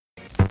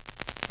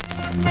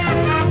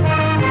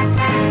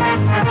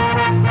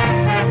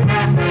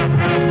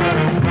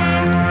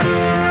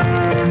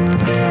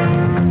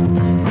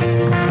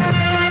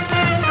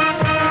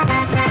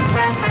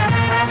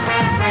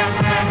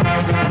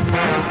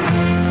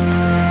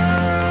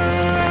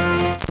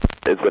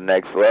It's the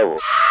next level.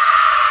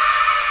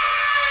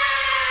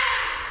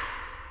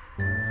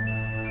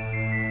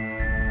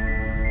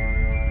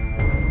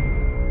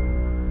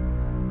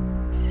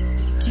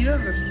 Do you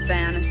ever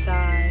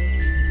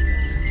fantasize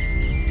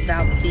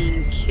about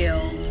being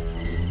killed?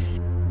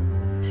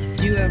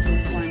 Do you ever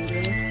wonder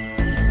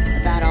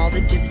about all the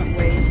different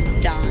ways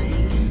of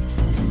dying?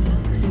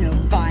 You know,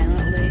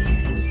 violently?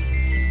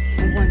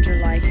 I wonder,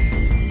 like,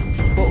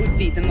 what would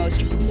be the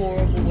most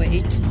horrible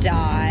way to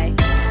die?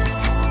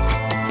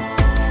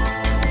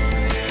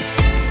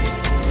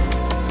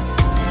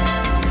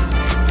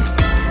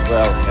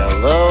 Well,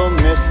 hello,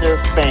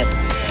 Mr. Fancy.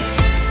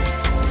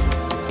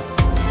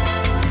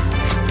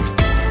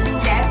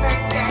 Never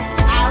get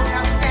out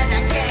of bed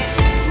again.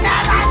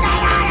 Never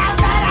get out of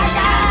bed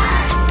again.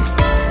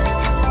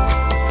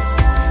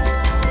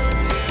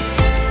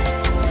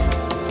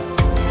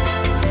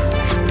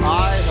 I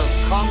have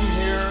come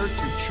here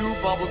to chew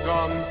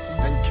bubblegum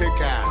and kick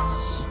ass.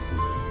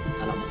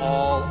 And I'm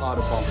all out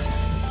of bubblegum.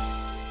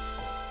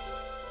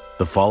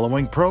 The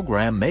following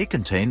program may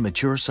contain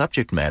mature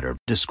subject matter.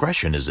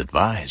 Discretion is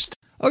advised.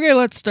 Okay,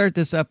 let's start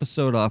this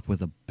episode off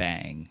with a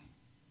bang.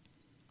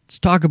 Let's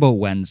talk about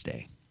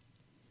Wednesday.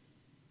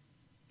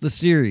 The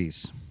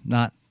series,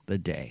 not the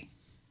day.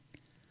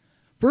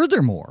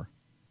 Furthermore,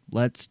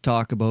 let's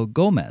talk about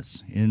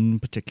Gomez in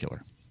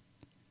particular.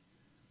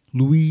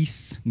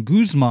 Luis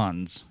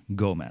Guzman's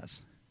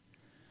Gomez.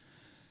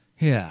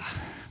 Yeah.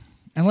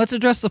 And let's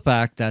address the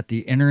fact that the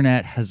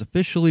internet has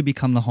officially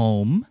become the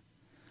home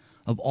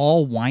of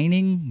all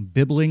whining,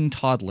 bibbling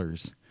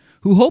toddlers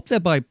who hope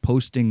that by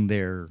posting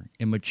their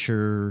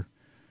immature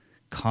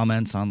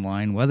comments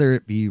online, whether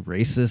it be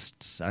racist,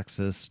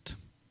 sexist,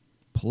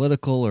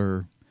 political,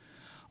 or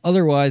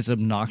otherwise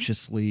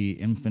obnoxiously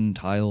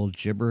infantile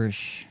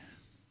gibberish,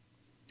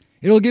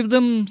 it'll give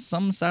them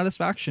some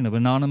satisfaction of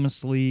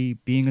anonymously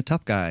being a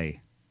tough guy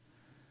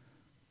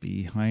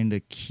behind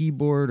a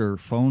keyboard or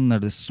phone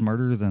that is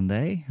smarter than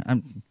they.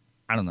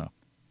 I don't know.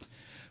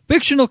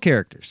 Fictional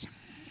characters.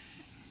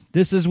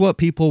 This is what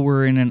people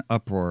were in an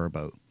uproar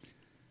about.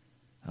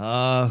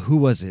 Who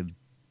was it?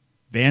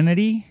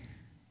 Vanity?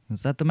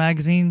 Was that the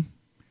magazine?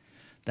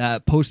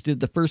 That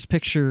posted the first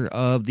picture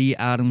of the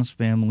Addams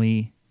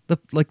family.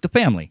 The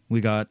family.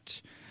 We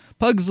got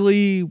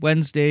Pugsley,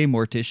 Wednesday,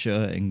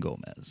 Morticia, and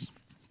Gomez.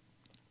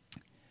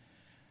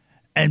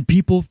 And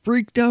people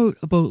freaked out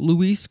about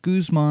Luis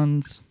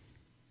Guzman's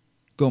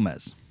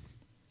Gomez.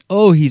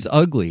 Oh, he's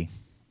ugly.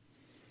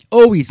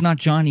 Oh, he's not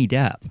Johnny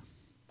Depp.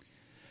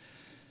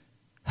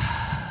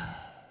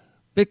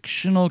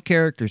 Fictional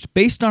characters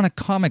based on a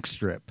comic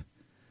strip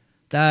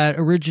that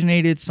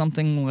originated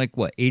something like,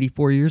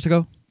 84 years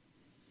ago?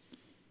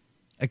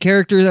 A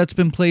character that's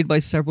been played by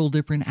several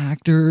different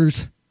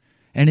actors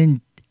and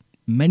in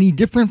many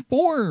different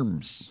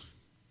forms.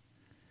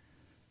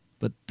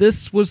 But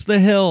this was the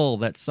hill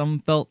that some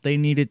felt they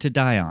needed to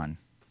die on.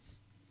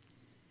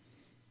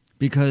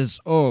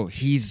 Because,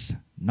 he's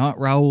not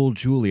Raul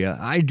Julia.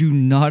 I do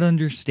not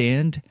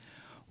understand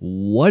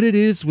what it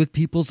is with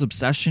people's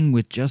obsession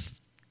with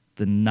just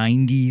the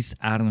 90s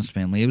Addams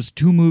Family. It was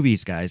 2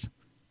 movies, guys.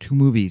 2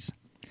 movies.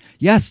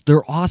 Yes,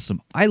 they're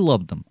awesome. I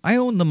love them. I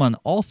own them on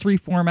all 3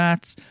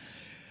 formats.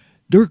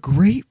 They're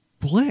great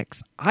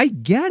flicks. I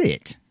get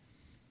it.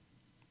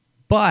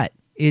 But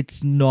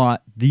it's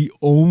not the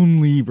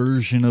only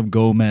version of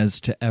Gomez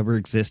to ever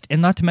exist.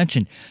 And not to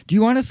mention, do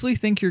you honestly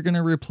think you're going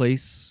to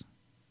replace,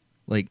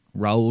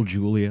 Raul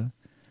Julia?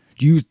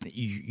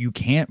 You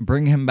can't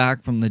bring him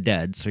back from the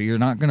dead, so you're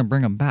not going to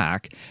bring him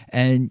back,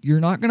 and you're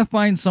not going to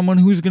find someone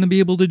who's going to be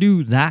able to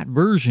do that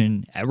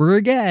version ever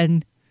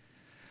again.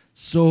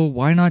 So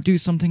why not do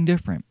something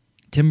different?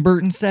 Tim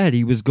Burton said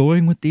he was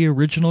going with the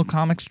original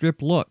comic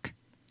strip look.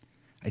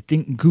 I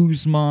think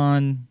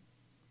Guzman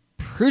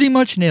pretty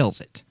much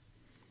nails it.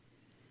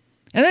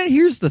 And then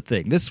here's the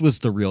thing. This was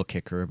the real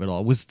kicker of it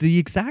all. Was the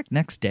exact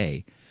next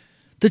day,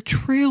 the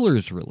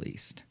trailer's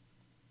released.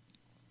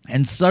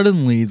 And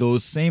suddenly,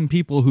 those same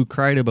people who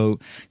cried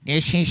about,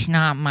 "This is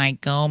not my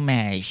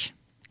Gomez,"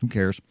 who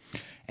cares?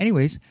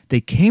 Anyways,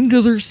 they came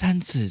to their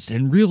senses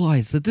and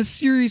realized that this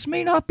series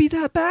may not be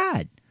that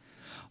bad.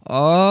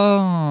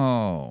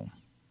 Oh.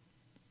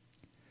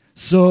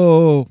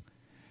 So,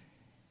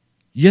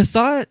 you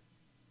thought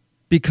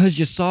because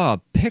you saw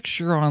a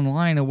picture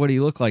online of what he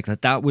looked like,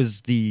 that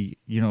was the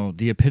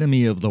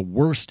epitome of the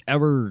worst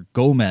ever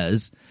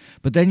Gomez.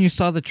 But then you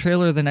saw the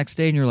trailer the next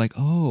day and you're like,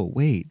 oh,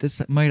 wait,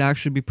 this might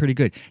actually be pretty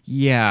good.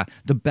 Yeah,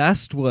 the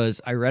best was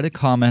I read a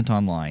comment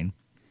online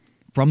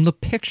from the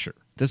picture.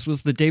 This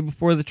was the day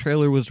before the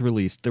trailer was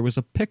released. There was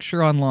a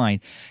picture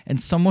online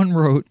and someone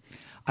wrote,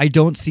 "I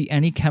don't see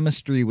any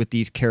chemistry with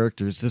these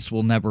characters. This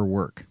will never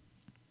work."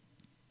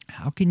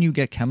 How can you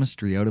get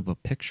chemistry out of a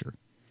picture?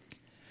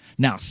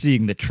 Now,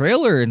 seeing the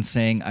trailer and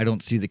saying I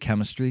don't see the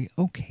chemistry,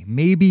 okay,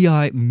 maybe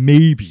I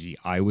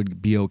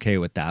would be okay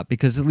with that,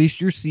 because at least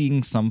you're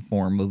seeing some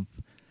form of,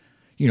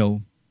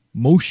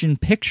 motion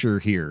picture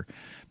here.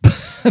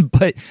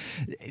 But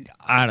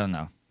I don't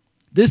know.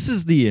 This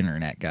is the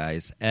internet,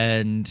 guys,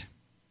 and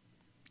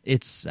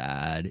it's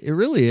sad. It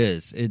really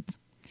is.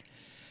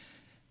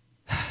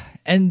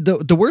 And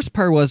the worst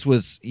part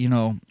was,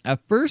 at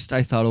first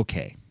I thought,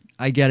 okay,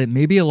 I get it.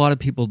 Maybe a lot of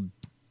people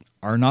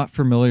are not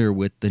familiar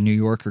with the New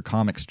Yorker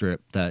comic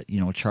strip that,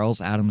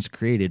 Charles Addams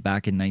created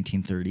back in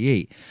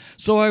 1938.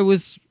 So I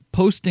was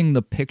posting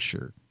the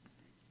picture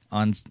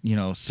on,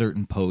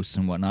 certain posts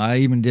and whatnot. I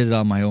even did it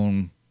on my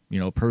own,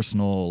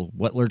 personal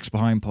What Lurks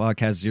Behind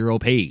Podcast 0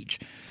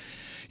 page.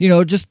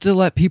 Just to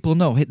let people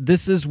know, hey,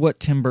 this is what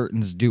Tim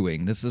Burton's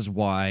doing. This is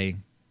why,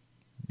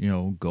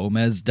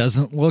 Gomez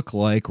doesn't look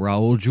like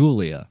Raul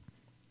Julia.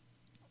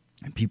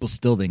 And people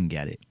still didn't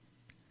get it.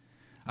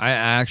 I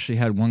actually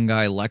had one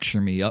guy lecture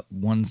me up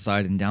one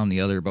side and down the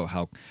other about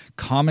how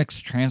comics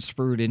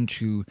transferred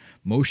into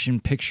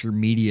motion picture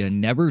media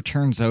never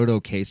turns out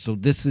okay, so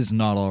this is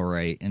not all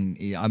right. And,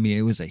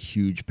 it was a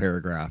huge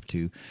paragraph,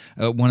 too.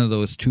 One of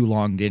those too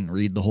long, didn't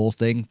read the whole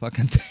thing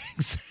fucking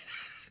things.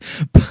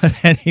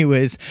 But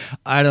anyways,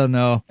 I don't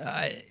know.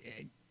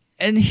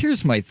 And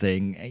here's my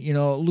thing.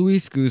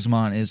 Luis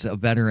Guzman is a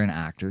veteran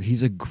actor.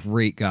 He's a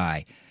great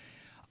guy.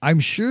 I'm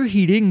sure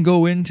he didn't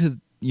go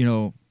into,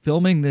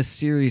 filming this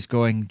series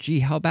going, gee,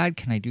 how bad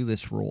can I do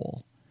this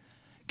role?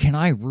 Can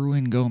I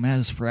ruin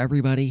Gomez for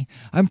everybody?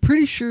 I'm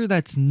pretty sure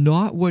that's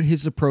not what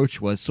his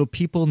approach was, so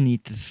people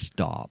need to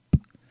stop.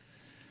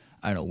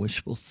 I know,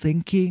 wishful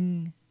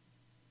thinking,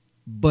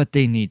 but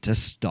they need to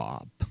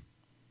stop.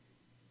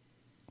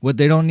 What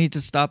they don't need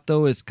to stop,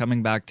 though, is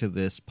coming back to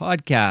this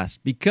podcast,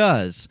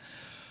 because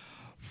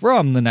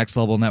from the Next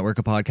Level Network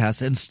of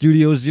Podcasts and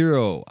Studio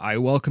Zero, I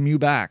welcome you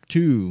back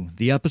to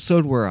the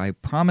episode where I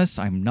promise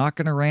I'm not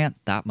going to rant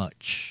that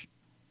much.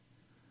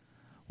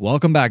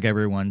 Welcome back,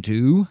 everyone,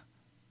 to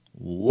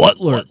What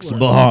Lurks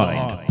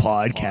Behind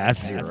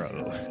Podcast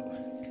Zero.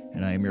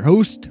 And I am your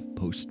host,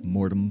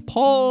 Postmortem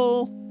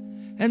Paul,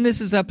 and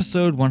this is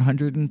episode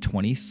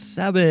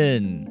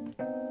 127.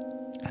 I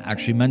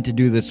actually meant to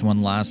do this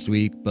one last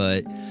week,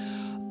 but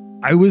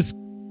I was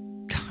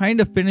kind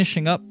of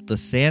finishing up the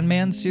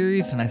Sandman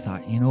series, and I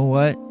thought, you know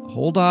what?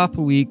 Hold off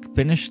a week,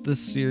 finish this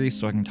series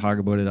so I can talk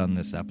about it on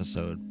this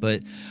episode.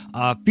 But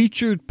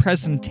featured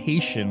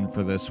presentation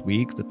for this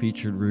week, the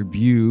featured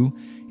review,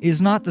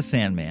 is not the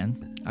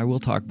Sandman. I will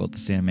talk about the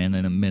Sandman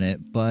in a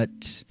minute,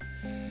 but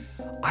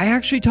I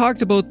actually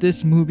talked about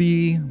this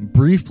movie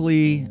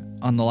briefly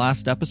on the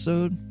last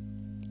episode.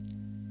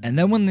 And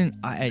then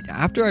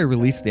after I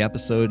released the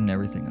episode and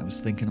everything, I was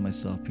thinking to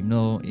myself, you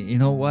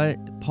know what,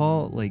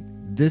 Paul? Like,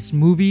 this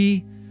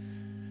movie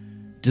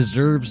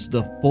deserves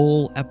the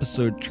full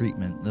episode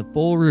treatment, the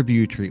full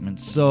review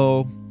treatment.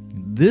 So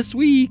this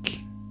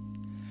week,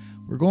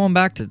 we're going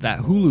back to that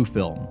Hulu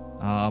film,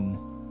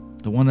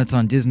 the one that's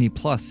on Disney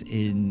Plus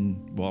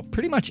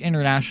pretty much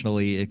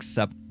internationally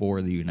except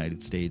for the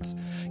United States.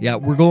 Yeah,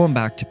 we're going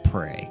back to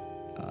Prey.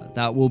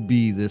 That will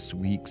be this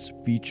week's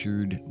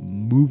featured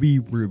movie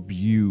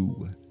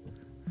review.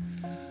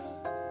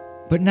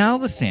 But now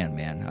the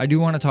Sandman. I do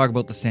want to talk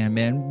about the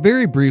Sandman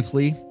very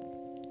briefly.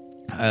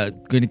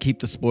 Going to keep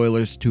the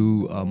spoilers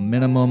to a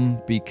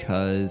minimum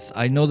because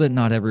I know that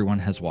not everyone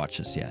has watched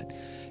this yet.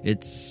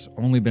 It's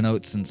only been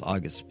out since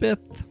August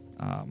 5th.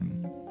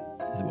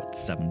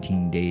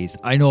 17 days?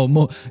 I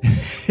know.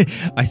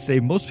 I say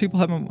most people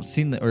haven't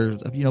seen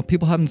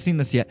people haven't seen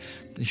this yet.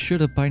 They should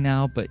have by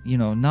now, but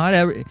not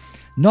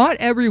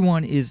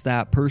everyone is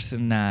that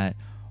person that,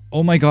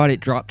 oh my god, it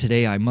dropped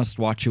today, I must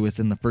watch it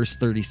within the first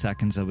 30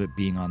 seconds of it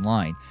being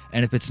online.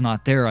 And if it's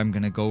not there, I'm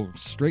going to go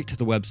straight to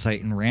the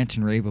website and rant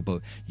and rave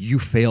about, you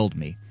failed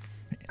me.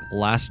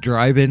 Last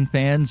Drive-In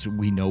fans,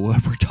 we know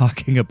what we're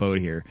talking about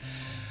here.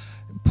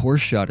 Poor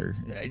Shudder.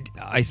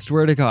 I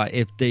swear to God,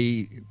 if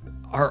they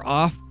are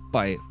off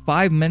by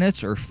 5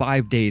 minutes or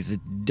 5 days, it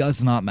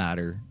does not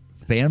matter.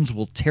 Fans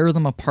will tear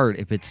them apart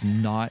if it's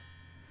not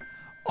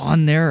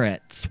on there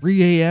at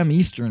 3 a.m.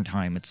 Eastern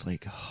time. It's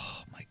like,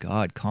 oh my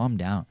God, calm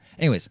down.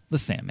 Anyways, the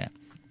Sandman.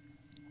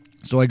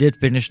 So I did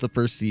finish the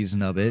first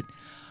season of it.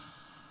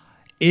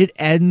 It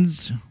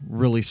ends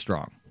really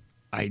strong.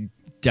 I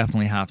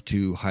definitely have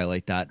to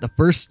highlight that. The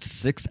first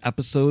 6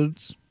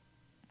 episodes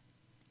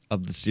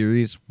of the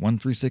series, 1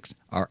 through 6,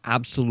 are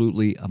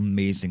absolutely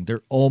amazing.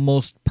 They're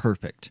almost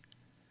perfect.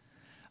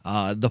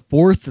 The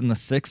 4th and the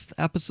 6th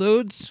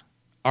episodes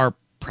are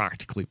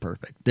practically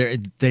perfect.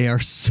 They are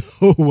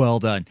so well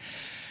done.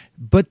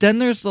 But then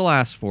there's the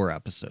last 4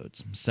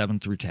 episodes, 7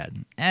 through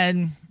 10.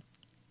 And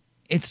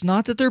it's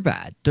not that they're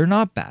bad. They're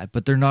not bad,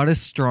 but they're not as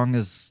strong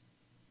as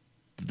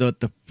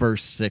the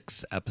first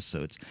 6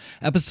 episodes.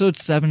 Episode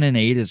 7 and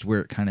 8 is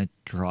where it kind of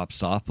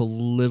drops off a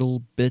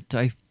little bit,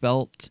 I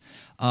felt.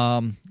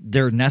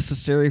 They're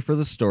necessary for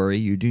the story.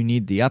 You do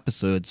need the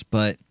episodes,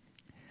 but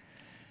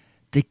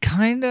they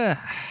kind of...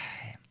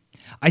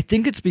 I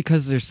think it's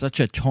because there's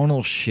such a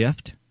tonal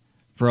shift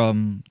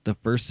from the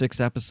first 6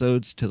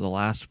 episodes to the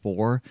last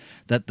 4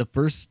 that the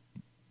first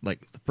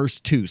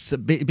 2, so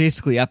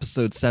basically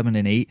episodes 7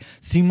 and 8,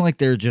 seem like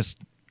they're just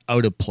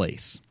out of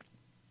place.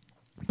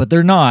 But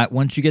they're not.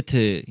 Once you get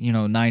to,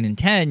 9 and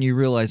 10, you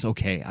realize,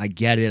 okay, I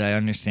get it. I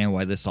understand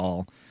why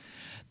the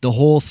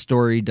whole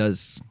story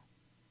does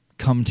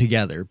come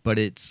together. But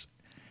it's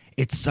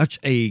such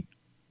a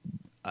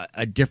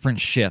different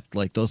shift.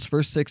 Like, those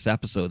first 6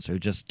 episodes are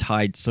just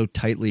tied so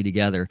tightly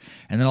together.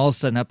 And then all of a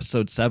sudden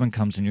episode 7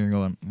 comes and you're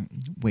going,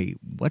 wait,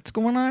 what's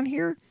going on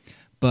here?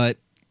 But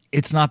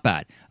it's not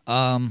bad.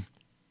 And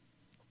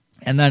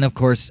then, of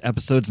course,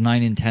 episodes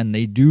 9 and 10,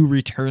 they do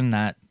return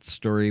that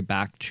story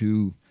back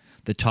to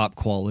the top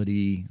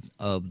quality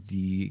of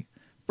the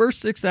first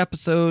 6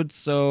 episodes.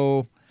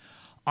 So,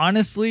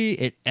 honestly,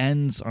 it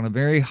ends on a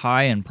very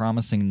high and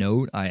promising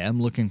note. I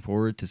am looking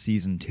forward to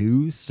season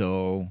 2,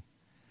 so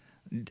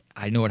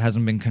I know it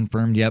hasn't been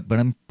confirmed yet, but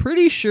I'm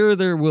pretty sure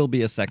there will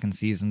be a second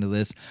season to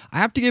this. I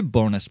have to give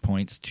bonus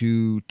points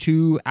to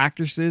 2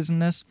 actresses in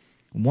this,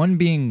 one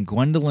being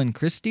Gwendolyn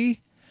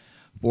Christie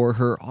for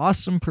her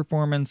awesome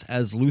performance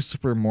as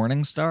Lucifer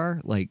Morningstar.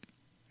 Like,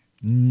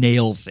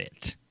 nails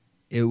it.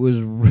 It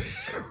was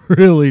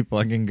really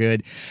fucking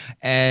good.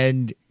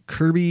 And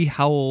Kirby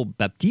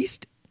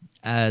Howell-Baptiste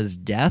as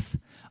Death.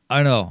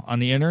 I know, on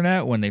the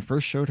internet, when they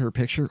first showed her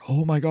picture,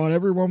 oh my god,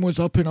 everyone was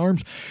up in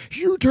arms.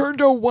 You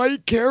turned a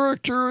white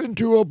character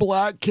into a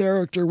black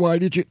character. Why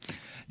did you?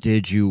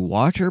 Did you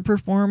watch her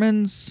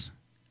performance?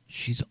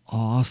 She's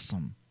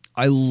awesome.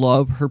 I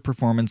love her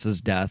performance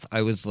as Death.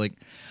 I was like,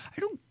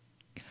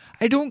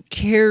 I don't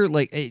care,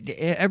 like,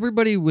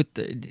 everybody with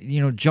the,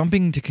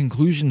 jumping to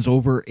conclusions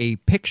over a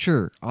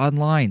picture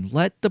online.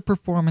 Let the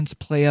performance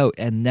play out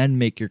and then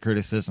make your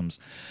criticisms.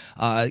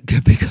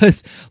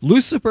 Because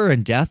Lucifer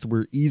and Death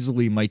were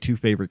easily my 2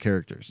 favorite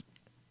characters.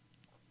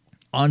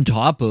 On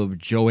top of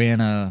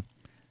Joanna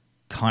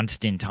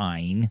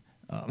Constantine.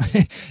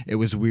 It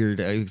was weird.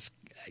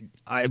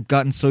 I've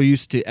gotten so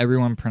used to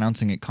everyone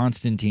pronouncing it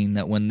Constantine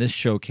that when this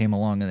show came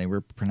along and they were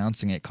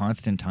pronouncing it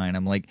Constantine,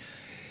 I'm like,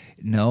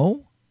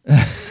 no.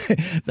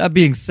 That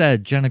being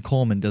said, Jenna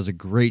Coleman does a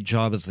great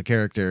job as the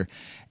character.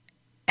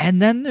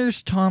 And then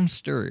there's Tom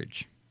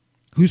Sturridge,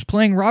 who's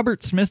playing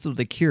Robert Smith of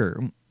The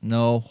Cure.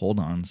 No, hold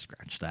on,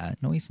 scratch that.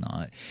 No, he's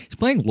not. He's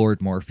playing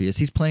Lord Morpheus.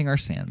 He's playing our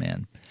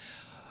Sandman.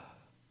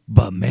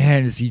 But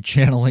man, is he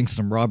channeling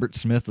some Robert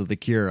Smith of The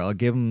Cure. I'll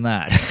give him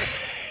that.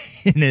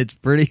 And it's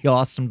pretty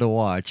awesome to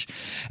watch.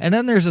 And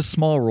then there's a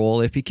small role,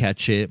 if you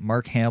catch it.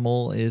 Mark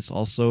Hamill is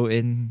also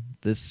in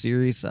this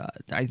series.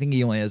 I think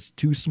he only has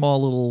 2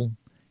 small little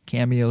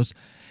cameos.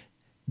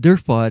 They're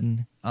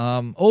fun.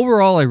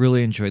 Overall, I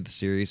really enjoyed the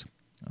series.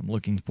 I'm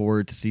looking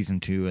forward to season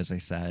 2, as I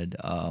said.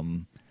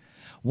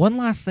 One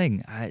last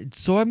thing.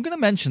 So I'm going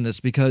to mention this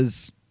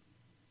because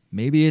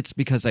maybe it's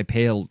because I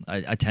pay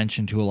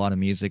attention to a lot of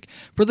music.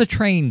 For the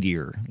trained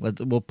ear,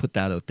 we'll put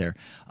that out there.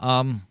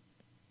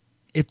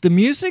 If the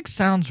music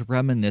sounds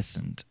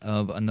reminiscent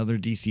of another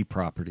DC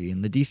property,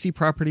 and the DC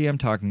property I'm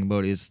talking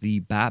about is the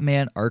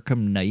Batman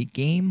Arkham Knight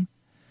game.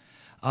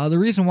 The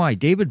reason why,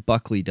 David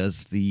Buckley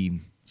does the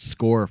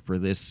score for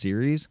this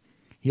series.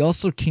 He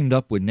also teamed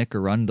up with Nick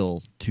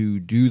Arundel to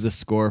do the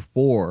score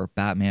for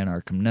Batman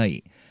Arkham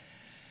Knight.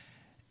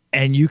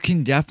 And you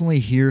can definitely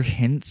hear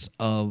hints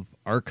of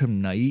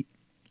Arkham Knight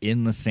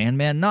in the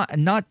Sandman.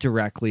 Not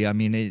directly. I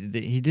mean,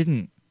 he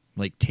didn't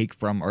like take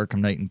from Arkham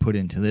Knight and put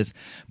into this.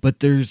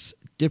 But there's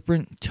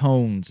different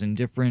tones and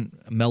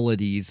different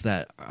melodies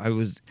that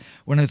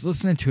when I was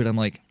listening to it, I'm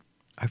like,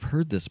 I've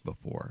heard this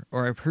before,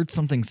 or I've heard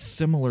something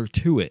similar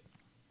to it.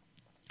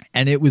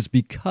 And it was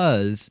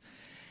because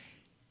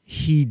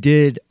he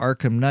did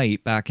Arkham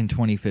Knight back in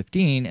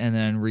 2015 and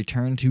then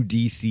returned to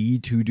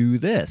DC to do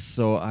this.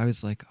 So I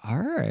was like, all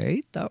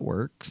right, that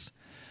works.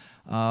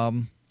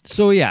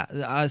 So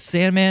yeah,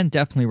 Sandman,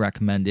 definitely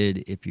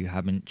recommended if you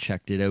haven't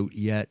checked it out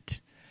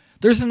yet.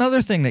 There's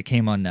another thing that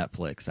came on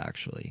Netflix,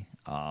 actually.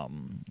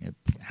 It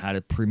had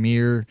a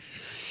premiere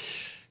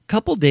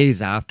couple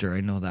days after,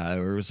 I know that,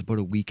 or it was about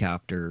a week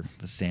after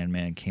the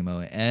Sandman came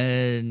out,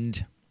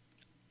 and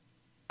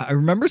I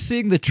remember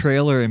seeing the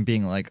trailer and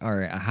being like, all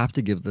right, I have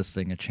to give this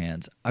thing a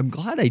chance. I'm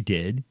glad I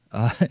did.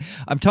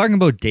 I'm talking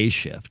about Day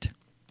Shift.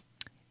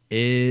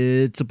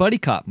 It's a buddy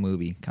cop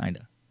movie,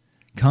 kinda.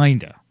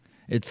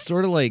 It's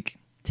sort of like,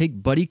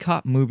 take buddy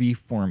cop movie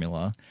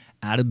formula,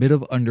 add a bit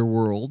of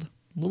Underworld,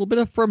 a little bit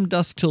of From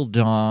Dusk Till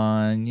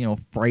Dawn,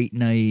 Fright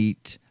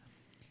Night,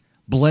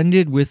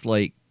 blended with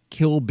like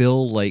Kill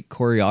Bill like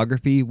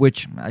choreography,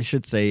 which I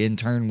should say in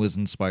turn was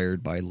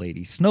inspired by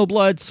Lady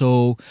Snowblood,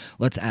 so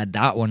let's add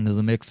that one to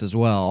the mix as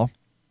well.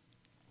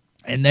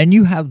 And then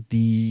you have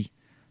the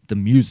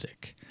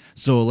music.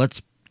 So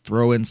let's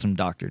throw in some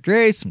Dr.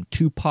 Dre, some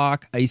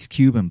Tupac, Ice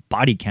Cube, and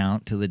Body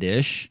Count to the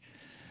dish.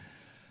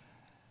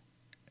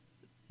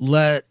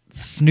 Let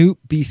Snoop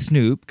be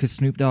Snoop, because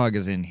Snoop Dogg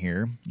is in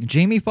here.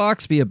 Jamie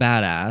Foxx be a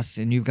badass,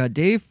 and you've got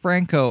Dave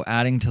Franco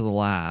adding to the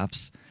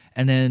laughs.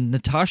 And then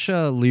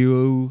Natasha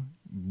Liu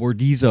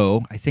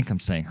Bordizzo, I think I'm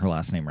saying her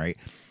last name right,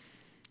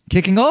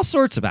 kicking all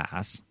sorts of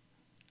ass.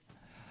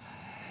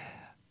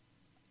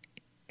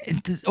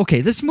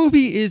 Okay, this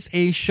movie is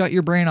a shut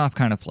your brain off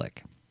kind of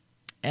flick.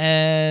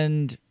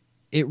 And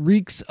it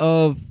reeks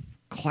of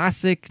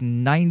classic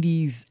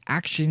 90s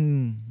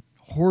action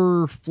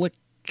horror flick.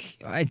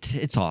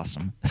 It's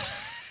awesome.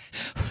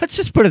 Let's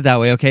just put it that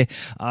way, okay?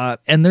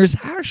 And there's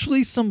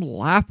actually some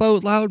laugh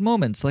out loud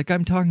moments. Like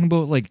I'm talking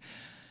about, like,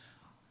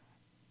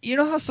 you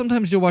know how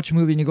sometimes you'll watch a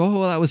movie and you go, oh,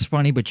 well, that was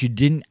funny, but you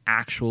didn't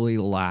actually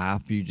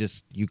laugh.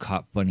 You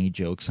caught funny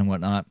jokes and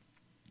whatnot.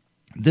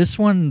 This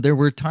one, there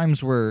were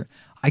times where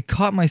I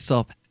caught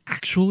myself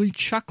actually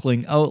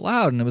chuckling out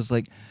loud, and it was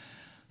like,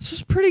 this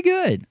was pretty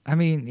good. I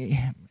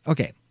mean,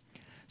 okay.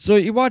 So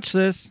you watch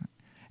this,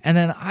 and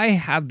then I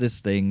have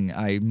this thing,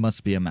 I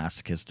must be a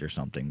masochist or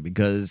something,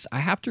 because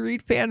I have to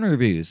read fan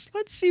reviews.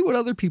 Let's see what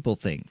other people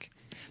think.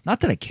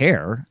 Not that I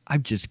care,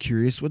 I'm just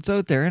curious what's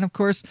out there. And of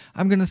course,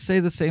 I'm going to say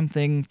the same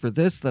thing for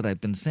this that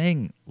I've been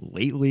saying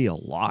lately a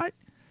lot.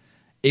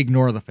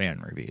 Ignore the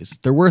fan reviews.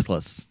 They're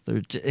worthless.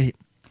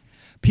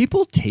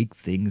 People take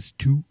things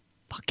too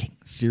fucking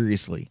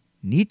seriously.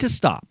 Need to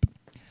stop.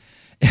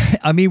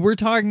 I mean, we're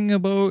talking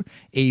about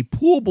a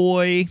pool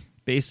boy,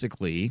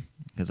 basically,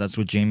 because that's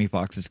what Jamie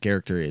Foxx's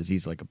character is.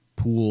 He's like a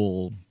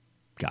pool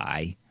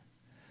guy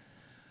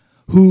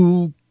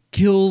who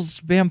kills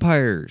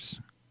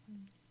vampires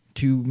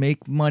to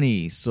make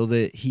money so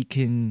that he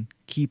can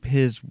keep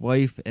his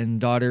wife and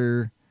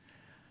daughter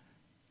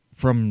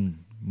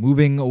from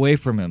moving away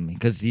from him,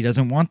 because he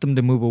doesn't want them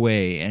to move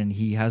away, and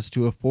he has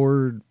to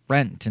afford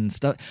rent and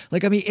stuff.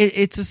 Like, I mean,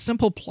 it's a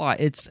simple plot.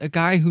 It's a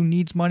guy who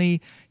needs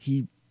money.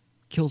 He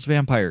kills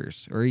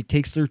vampires, or he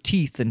takes their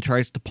teeth and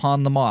tries to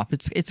pawn them off.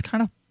 It's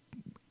kind of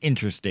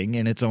interesting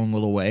in its own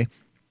little way.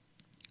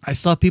 I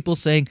saw people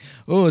saying,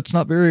 oh, it's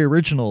not very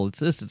original. It's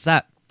this, it's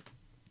that.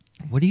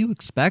 What are you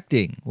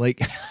expecting?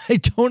 Like, I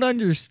don't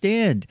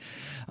understand.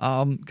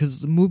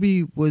 Because the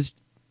movie was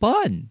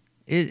fun.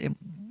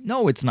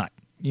 No, it's not,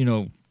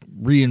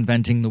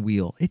 reinventing the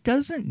wheel. It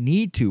doesn't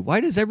need to. Why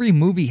does every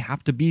movie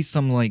have to be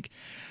some like,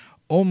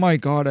 oh my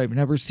God, I've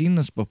never seen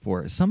this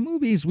before? Some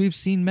movies we've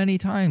seen many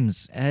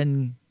times,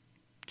 and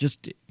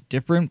just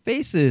different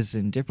faces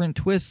and different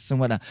twists and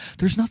whatnot.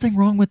 There's nothing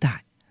wrong with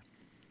that.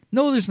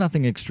 No, there's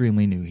nothing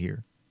extremely new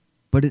here.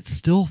 But it's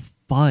still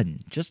fun.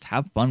 Just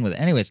have fun with it.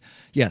 Anyways,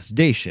 yes,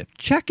 Day Shift.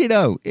 Check it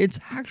out. It's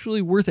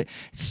actually worth it.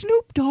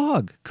 Snoop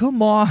Dogg,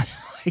 come on.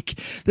 Like,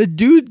 the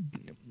dude,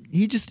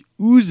 he just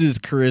oozes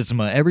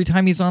charisma every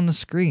time he's on the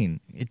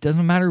screen. It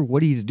doesn't matter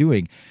what he's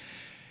doing.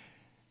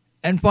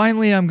 And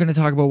finally, I'm going to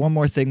talk about one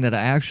more thing that I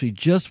actually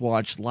just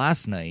watched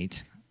last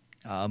night.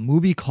 A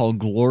movie called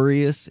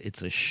Glorious.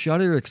 It's a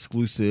Shudder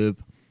exclusive.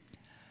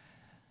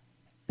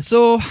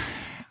 So,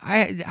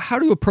 how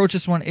to approach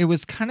this one? It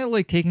was kind of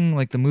like taking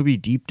like the movie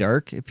Deep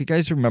Dark. If you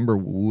guys remember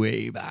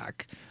way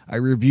back, I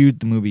reviewed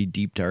the movie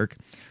Deep Dark.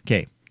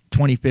 Okay,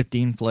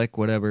 2015 flick,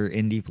 whatever,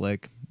 indie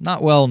flick.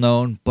 Not well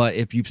known, but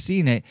if you've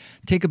seen it,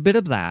 take a bit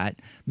of that,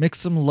 mix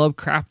some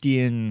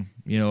Lovecraftian,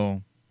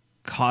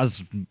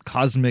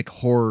 cosmic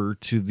horror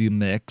to the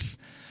mix.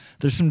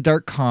 There's some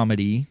dark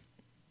comedy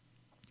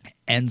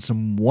and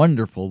some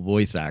wonderful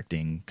voice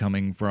acting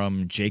coming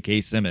from J.K.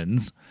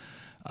 Simmons.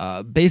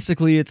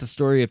 Basically, it's a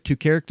story of two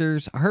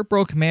characters, a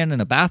heartbroken man in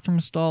a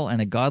bathroom stall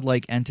and a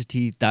godlike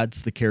entity.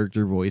 That's the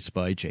character voiced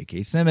by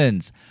J.K.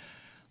 Simmons.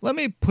 Let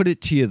me put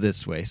it to you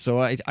this way. So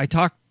I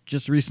talked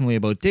just recently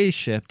about Day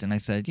Shift, and I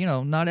said,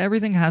 not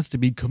everything has to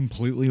be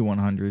completely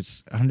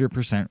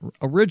 100%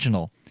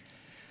 original.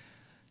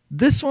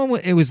 This one,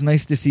 it was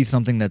nice to see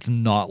something that's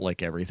not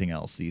like everything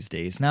else these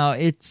days. Now,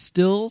 it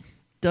still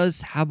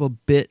does have a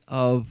bit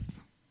of,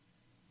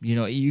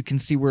 you can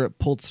see where it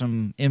pulled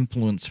some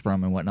influence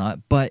from and whatnot,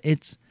 but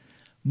it's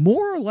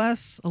more or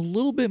less a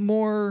little bit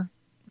more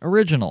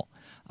original.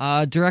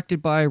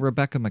 Directed by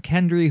Rebecca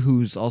McKendry,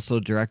 who's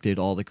also directed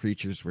All the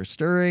Creatures Were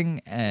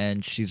Stirring,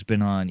 and she's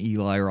been on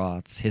Eli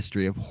Roth's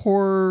History of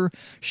Horror,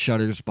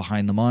 Shudder's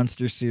Behind the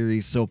Monster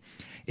series. So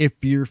if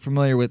you're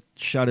familiar with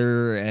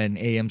Shudder and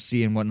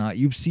AMC and whatnot,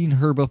 you've seen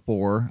her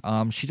before.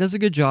 She does a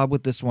good job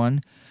with this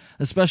one,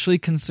 especially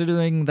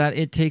considering that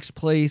it takes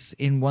place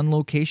in one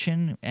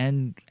location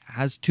and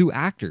has two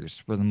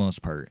actors for the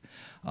most part.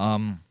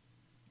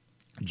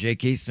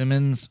 J.K.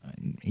 Simmons,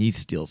 he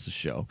steals the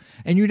show.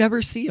 And you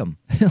never see him.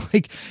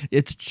 Like,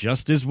 it's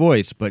just his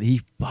voice, but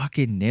he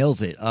fucking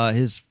nails it.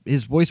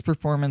 His voice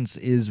performance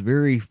is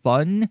very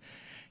fun.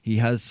 He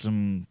has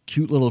some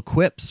cute little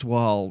quips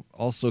while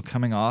also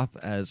coming off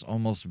as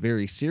almost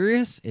very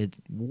serious. It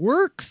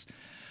works.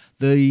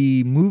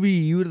 The movie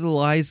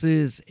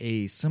utilizes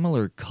a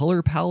similar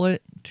color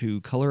palette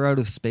to Color Out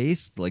of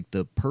Space, like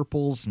the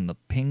purples and the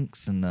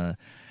pinks and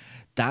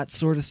that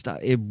sort of stuff.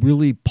 It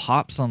really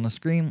pops on the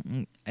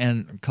screen.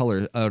 And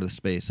Color Out of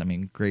Space, I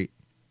mean, great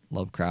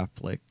Lovecraft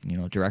flick,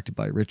 directed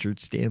by Richard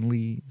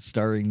Stanley,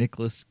 starring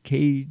Nicolas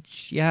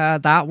Cage. Yeah,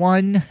 that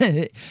one.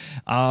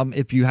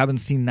 If you haven't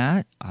seen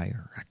that, I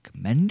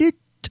recommend it.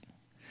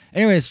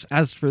 Anyways,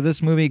 as for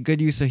this movie,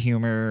 good use of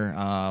humor.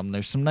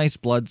 There's some nice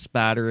blood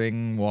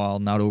spattering while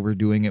not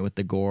overdoing it with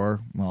the gore.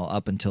 Well,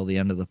 up until the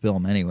end of the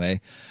film,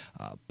 anyway.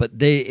 But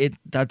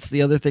that's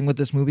the other thing with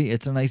this movie.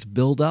 It's a nice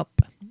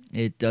build-up.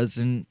 It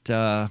doesn't...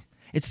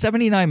 it's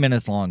 79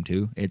 minutes long,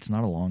 too. It's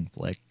not a long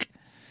flick.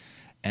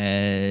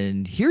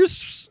 And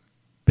here's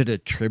a bit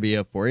of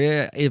trivia for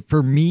you.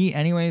 For me,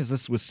 anyways,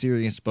 this was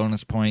serious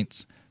bonus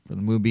points for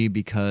the movie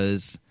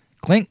because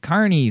Clint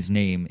Carney's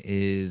name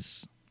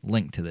is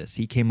linked to this.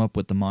 He came up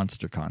with the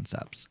monster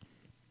concepts.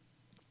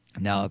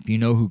 Now, if you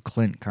know who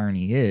Clint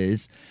Carney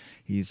is,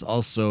 he's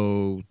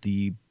also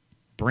the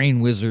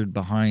brain wizard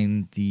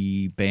behind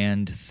the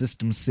band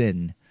System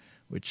Sin,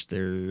 which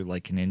they're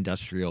like an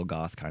industrial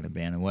goth kind of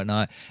band and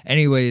whatnot.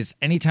 Anyways,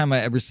 anytime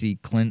I ever see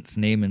Clint's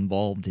name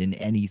involved in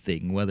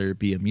anything, whether it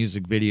be a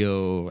music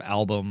video,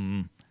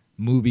 album,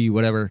 movie,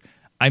 whatever,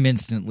 I'm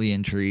instantly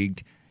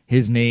intrigued.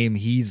 His name,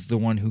 he's the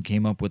one who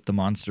came up with the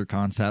monster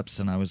concepts,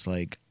 and I was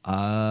like,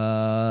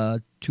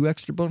 2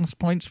 extra bonus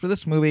points for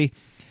this movie.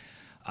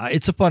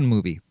 It's a fun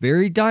movie.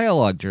 Very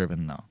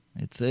dialogue-driven, though.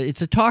 It's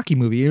a talky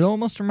movie. It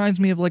almost reminds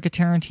me of like a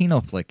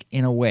Tarantino flick,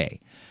 in a way.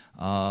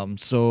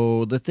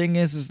 So the thing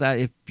is that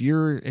if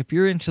you're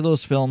into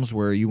those films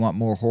where you want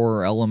more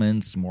horror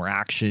elements, more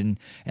action,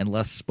 and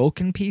less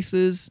spoken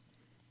pieces,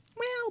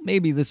 well,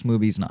 maybe this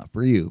movie's not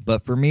for you.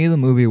 But for me, the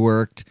movie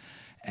worked,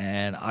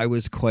 and I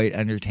was quite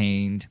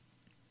entertained.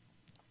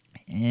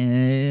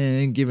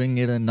 And giving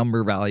it a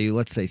number value,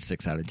 let's say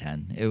 6 out of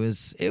 10. It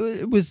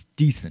was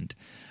decent.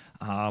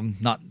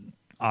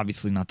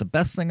 Obviously not the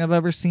best thing I've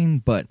ever seen,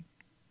 but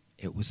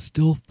it was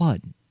still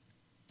fun.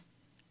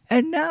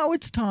 And now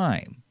it's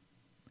time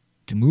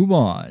to move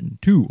on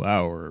to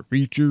our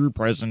feature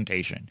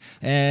presentation.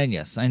 And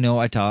yes, I know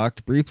I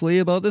talked briefly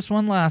about this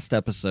one last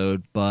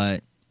episode,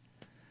 but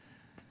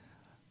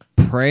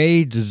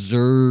Prey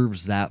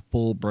deserves that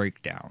full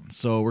breakdown.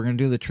 So we're going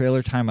to do the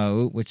trailer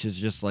timeout, which is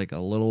just like a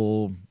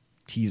little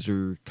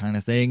teaser kind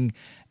of thing.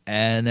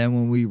 And then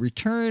when we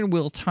return,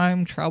 we'll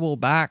time travel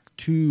back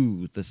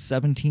to the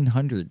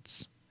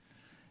 1700s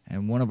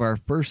and one of our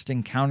first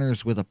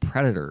encounters with a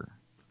predator.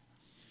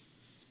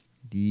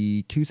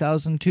 The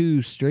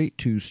 2002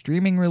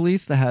 straight-to-streaming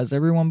release that has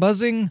everyone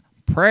buzzing,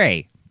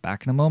 Prey.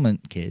 Back in a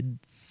moment,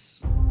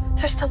 kids.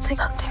 There's something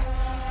out there.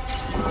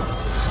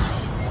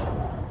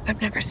 I've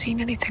never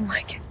seen anything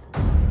like it.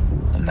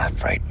 I'm not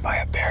frightened by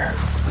a bear.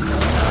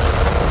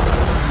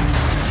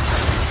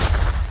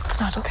 It's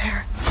not a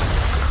bear.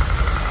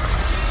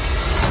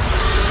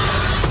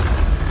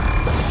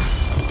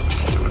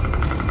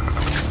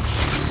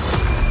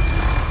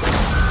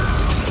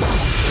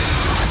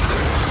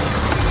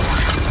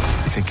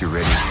 You think you're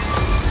ready?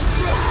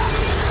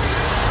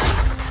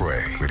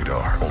 Prey, rated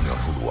R, only on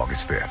Hulu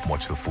August 5th.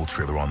 Watch the full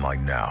trailer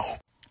online now.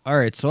 All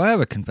right, so I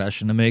have a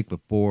confession to make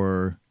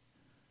before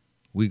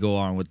we go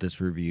on with this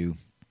review.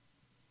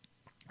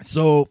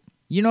 So,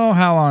 you know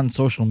how on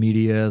social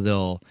media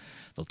they'll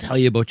tell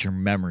you about your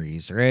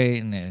memories,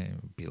 right? And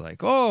it'll be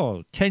like,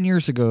 oh, 10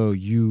 years ago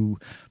you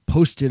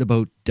posted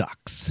about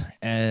ducks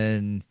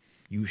and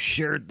you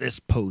shared this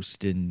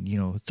post, and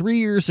 3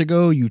 years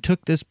ago you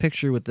took this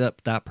picture with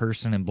that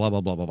person and blah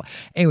blah blah blah blah.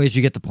 Anyways,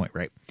 you get the point,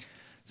 right?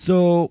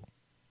 So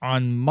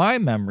on my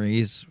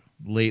memories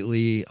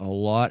lately, a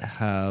lot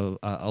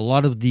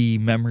of the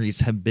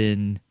memories have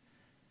been,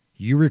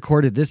 you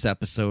recorded this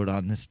episode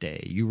on this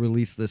day, you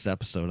released this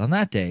episode on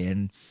that day,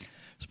 and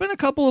there's been a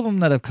couple of them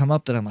that have come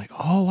up that I'm like,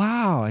 oh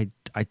wow,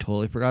 I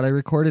totally forgot I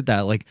recorded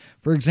that. Like,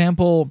 for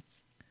example,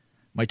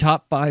 my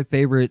top 5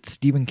 favorite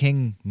Stephen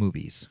King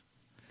movies,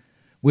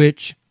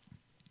 which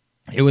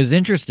it was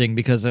interesting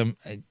because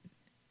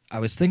I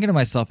was thinking to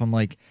myself, I'm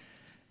like,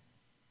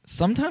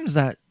 sometimes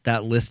that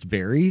list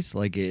varies.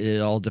 Like,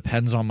 it all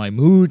depends on my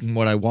mood and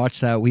what I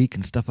watched that week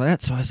and stuff like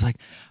that. So I was like,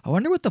 I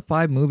wonder what the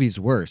 5 movies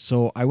were.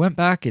 So I went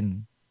back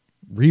and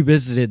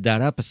revisited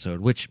that episode,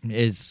 which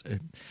is,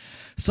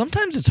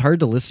 sometimes it's hard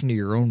to listen to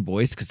your own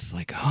voice because it's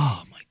like,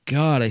 oh my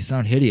God, I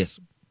sound hideous.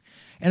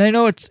 And I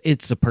know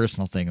it's a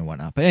personal thing and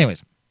whatnot. But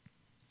anyways,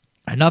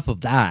 enough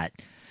of that.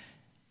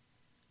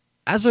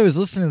 As I was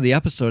listening to the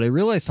episode, I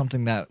realized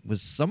something that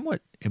was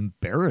somewhat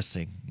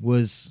embarrassing,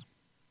 was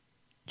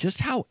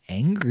just how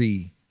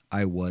angry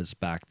I was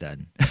back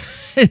then.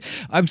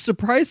 I'm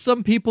surprised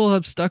some people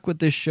have stuck with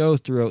this show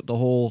throughout the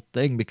whole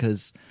thing,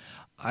 because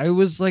I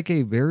was like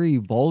a very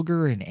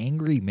vulgar and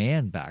angry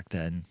man back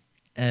then.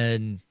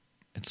 And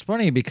it's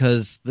funny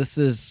because this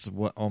is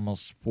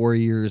almost 4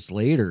 years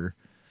later,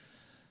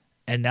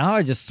 and now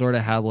I just sort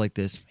of have like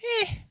this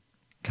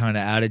kind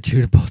of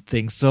attitude about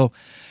things. So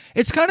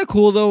it's kind of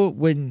cool though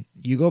when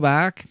you go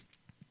back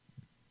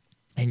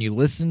and you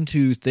listen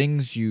to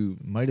things you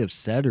might have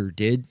said or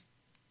did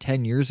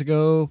 10 years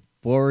ago,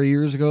 4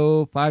 years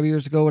ago, 5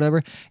 years ago,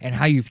 whatever, and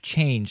how you've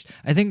changed.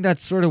 I think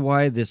that's sort of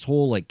why this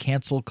whole like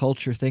cancel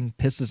culture thing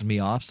pisses me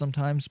off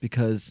sometimes,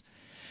 because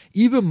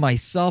even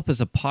myself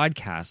as a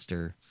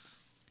podcaster,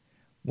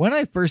 when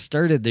I first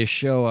started this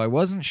show, I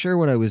wasn't sure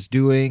what I was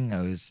doing.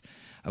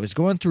 I was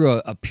going through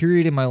a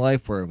period in my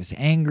life where I was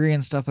angry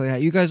and stuff like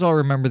that. You guys all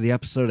remember the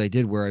episode I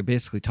did where I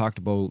basically talked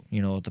about,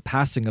 the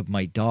passing of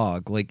my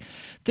dog. Like,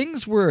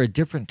 things were a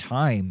different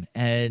time,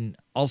 and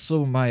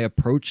also my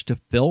approach to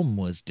film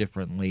was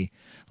differently.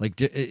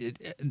 Like,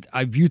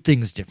 I viewed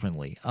things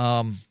differently.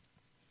 Like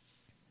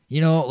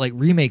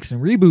remakes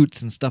and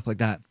reboots and stuff like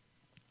that.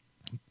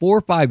 4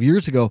 or 5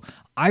 years ago,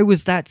 I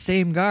was that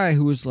same guy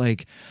who was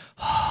like,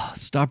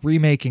 stop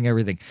remaking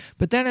everything.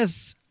 But then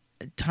as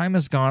time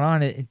has gone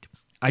on,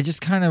 I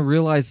just kind of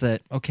realized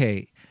that,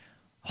 okay,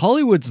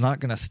 Hollywood's not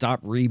going to stop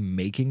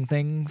remaking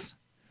things.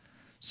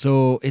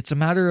 So it's a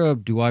matter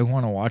of, do I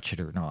want to watch it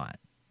or not?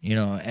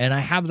 And I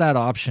have that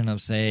option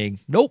of saying,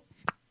 nope,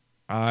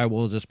 I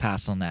will just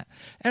pass on that.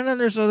 And then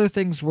there's other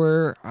things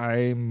where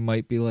I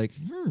might be like,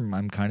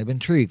 I'm kind of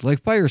intrigued,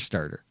 like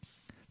Firestarter.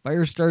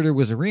 Firestarter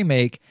was a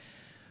remake,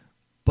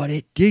 but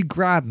it did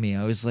grab me.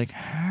 I was like,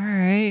 all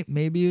right,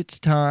 maybe it's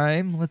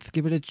time. Let's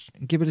give it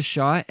a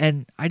shot.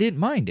 And I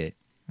didn't mind it.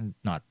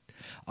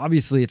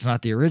 Obviously, it's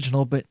not the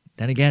original, but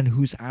then again,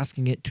 who's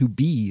asking it to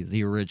be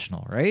the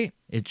original, right?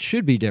 It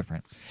should be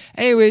different.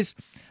 Anyways,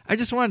 I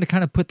just wanted to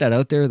kind of put that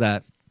out there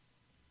that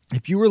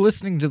if you were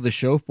listening to the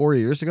show 4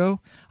 years ago,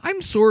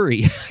 I'm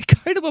sorry. I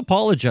kind of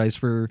apologize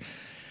for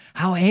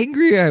how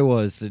angry I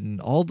was and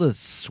all the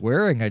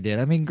swearing I did.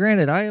 I mean,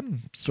 granted, I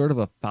am sort of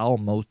a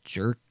foul-mouthed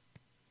jerk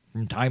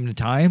from time to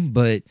time,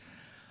 but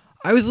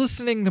I was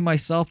listening to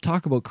myself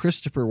talk about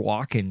Christopher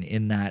Walken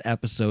in that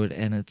episode,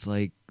 and it's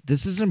like,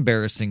 this is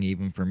embarrassing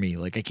even for me.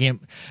 Like, I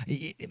can't...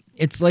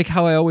 It's like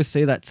how I always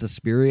say that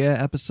Suspiria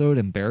episode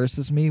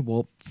embarrasses me.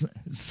 Well,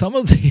 some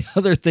of the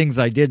other things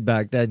I did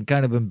back then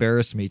kind of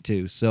embarrassed me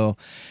too. So,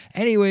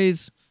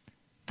 anyways,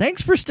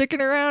 thanks for sticking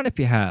around if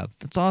you have.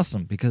 That's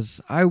awesome, because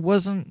I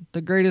wasn't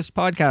the greatest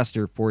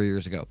podcaster 4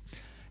 years ago.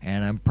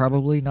 And I'm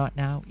probably not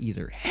now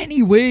either.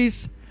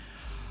 Anyways,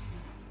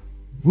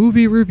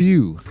 movie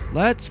review.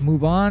 Let's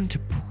move on to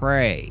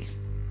Prey.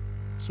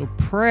 So,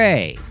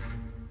 Prey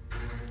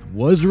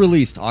was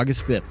released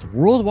August 5th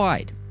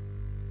worldwide.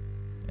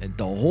 And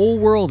the whole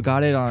world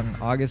got it on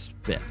August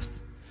 5th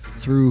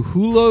through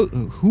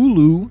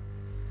Hulu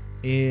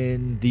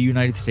in the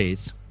United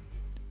States,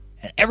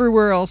 and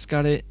everywhere else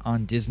got it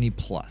on Disney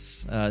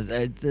Plus.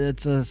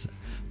 It's a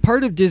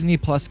part of Disney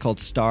Plus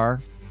called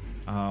Star.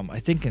 I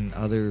think in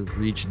other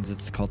regions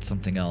it's called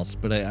something else,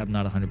 but I'm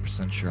not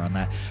 100% sure on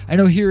that. I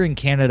know here in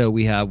Canada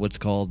we have what's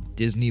called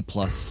Disney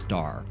Plus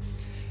Star,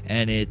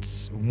 and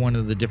it's one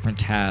of the different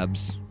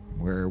tabs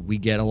where we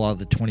get a lot of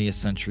the 20th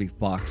Century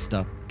Fox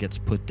stuff gets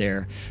put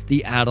there.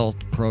 The adult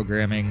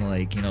programming,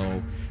 like,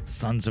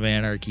 Sons of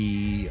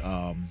Anarchy,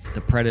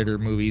 the Predator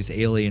movies,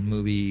 Alien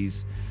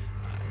movies,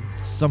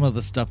 some of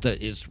the stuff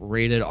that is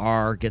rated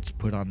R gets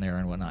put on there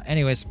and whatnot.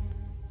 Anyways,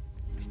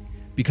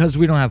 because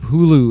we don't have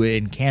Hulu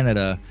in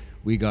Canada,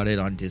 we got it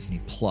on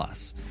Disney+.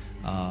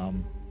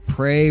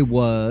 Prey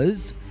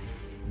was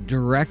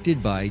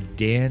directed by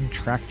Dan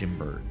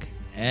Trachtenberg.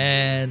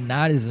 And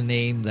that is a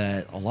name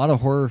that a lot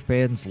of horror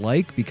fans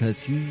like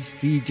because he's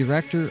the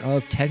director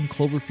of 10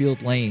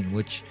 Cloverfield Lane,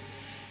 which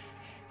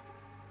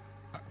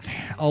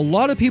a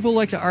lot of people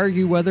like to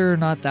argue whether or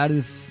not that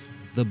is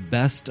the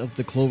best of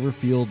the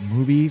Cloverfield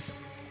movies.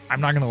 I'm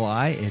not going to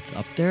lie, it's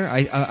up there.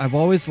 I've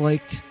always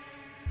liked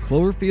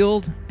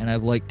Cloverfield, and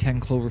I've liked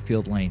 10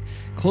 Cloverfield Lane.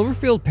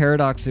 Cloverfield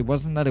Paradox, it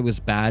wasn't that it was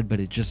bad, but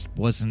it just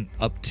wasn't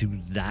up to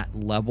that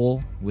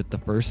level with the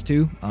first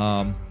two.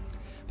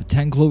 But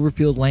 10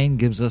 Cloverfield Lane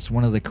gives us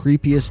one of the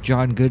creepiest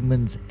John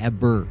Goodmans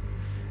ever.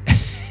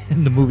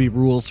 And the movie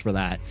rules for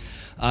that.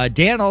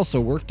 Dan also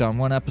worked on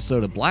one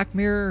episode of Black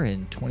Mirror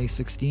in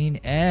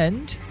 2016.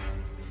 And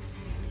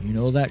you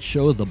know that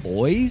show, The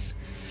Boys?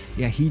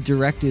 Yeah, he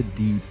directed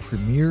the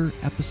premiere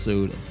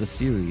episode of the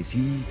series.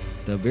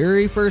 The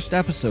very first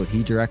episode,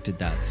 he directed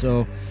that.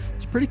 So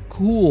it's pretty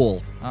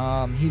cool.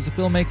 He's a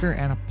filmmaker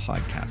and a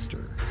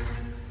podcaster.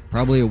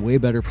 Probably a way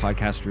better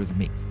podcaster than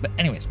me. But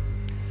anyways.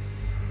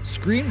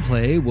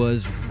 Screenplay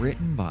was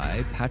written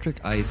by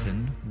Patrick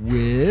Eisen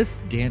with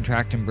Dan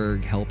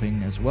Trachtenberg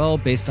helping as well,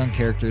 based on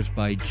characters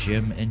by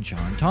Jim and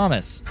John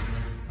Thomas.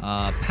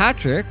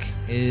 Patrick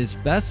is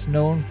best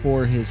known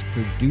for his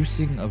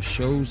producing of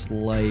shows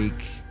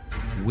like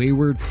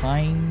Wayward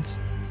Pines,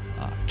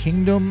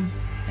 Kingdom,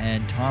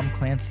 and Tom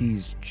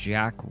Clancy's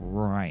Jack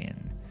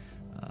Ryan.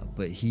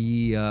 But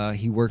he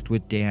worked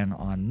with Dan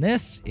on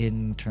this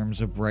in terms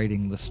of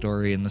writing the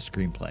story and the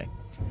screenplay.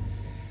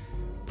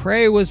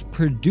 Prey was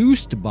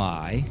produced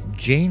by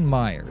Jane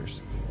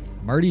Myers,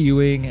 Marty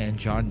Ewing, and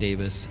John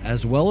Davis,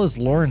 as well as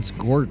Lawrence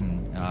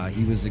Gordon.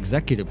 He was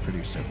executive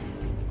producer.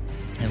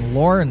 And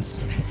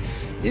Lawrence,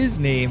 his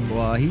name,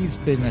 he's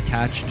been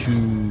attached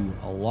to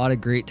a lot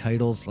of great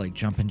titles like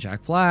Jumpin'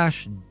 Jack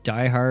Flash,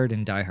 Die Hard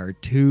and Die Hard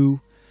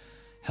 2,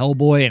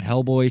 Hellboy and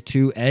Hellboy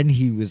 2, and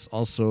he was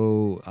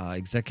also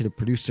executive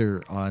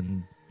producer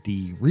on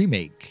the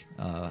remake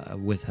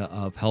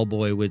of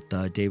Hellboy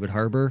with David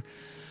Harbour.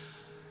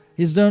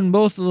 He's done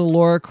both of the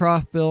Lara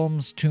Croft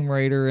films, Tomb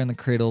Raider and The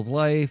Cradle of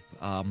Life,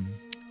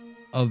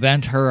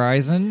 Event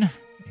Horizon.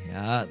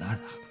 Yeah,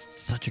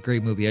 such a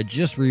great movie. I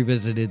just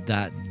revisited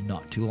that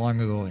not too long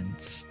ago and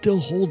still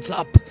holds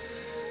up.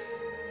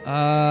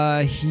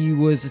 He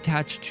was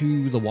attached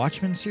to the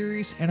Watchmen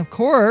series and, of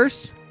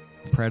course,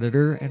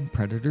 Predator and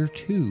Predator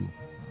 2.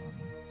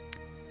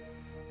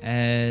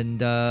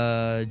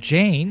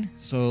 Jane,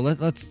 so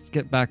let's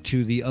get back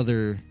to the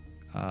other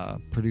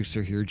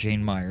producer here,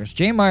 Jane Myers.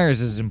 Jane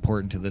Myers is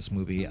important to this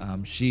movie.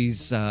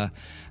 She's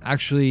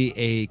actually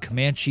a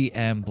Comanche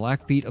and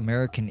Blackfeet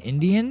American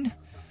Indian.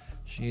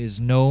 She is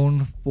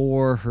known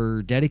for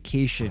her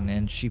dedication,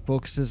 and she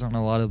focuses on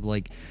a lot of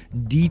like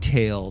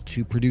detail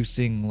to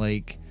producing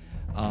like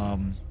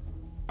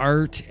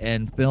art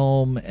and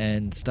film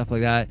and stuff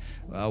like that.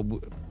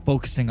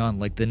 Focusing on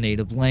like the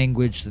native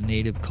language, the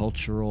native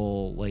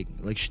cultural, like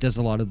she does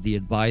a lot of the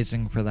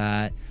advising for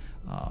that,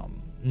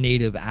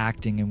 native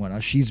acting and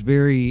whatnot. She's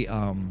very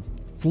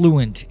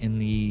fluent in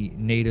the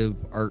native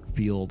art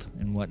field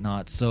and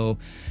whatnot, so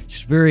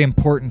she's very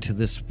important to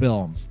this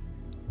film.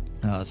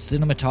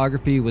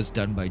 Cinematography was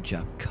done by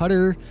Jeff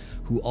Cutter,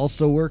 who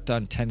also worked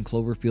on 10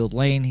 Cloverfield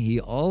Lane.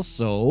 He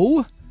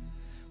also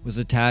was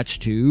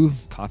attached to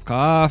Cough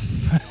Cough,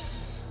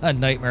 A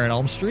Nightmare on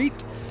Elm Street,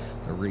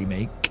 a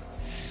remake,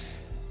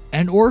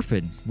 and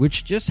Orphan,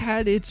 which just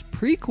had its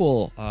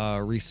prequel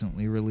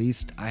recently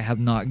released. I have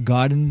not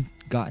gotten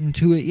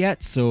to it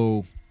yet,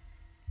 so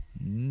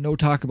no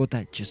talk about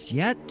that just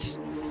yet.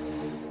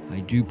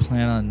 I do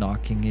plan on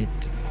knocking it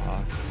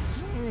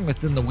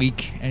within the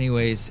week.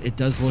 Anyways, it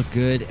does look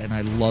good, and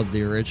I love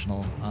the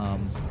original,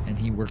 and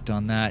he worked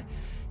on that.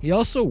 He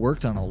also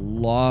worked on a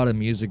lot of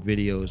music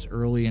videos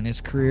early in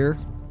his career.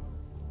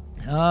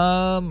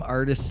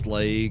 Artists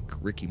like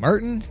Ricky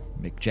Martin,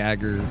 Mick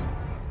Jagger,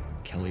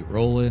 Kelly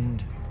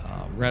Rowland,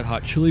 Red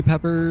Hot Chili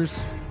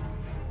Peppers,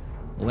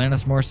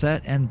 Alanis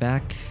Morissette, and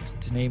Beck,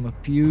 to name a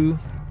few.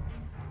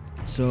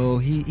 So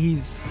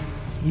he's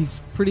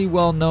pretty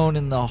well known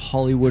in the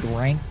Hollywood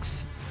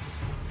ranks.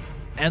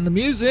 And the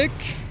music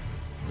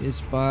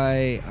is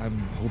by, I'm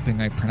hoping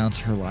I pronounce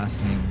her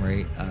last name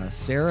right,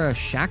 Sarah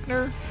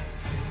Schachner,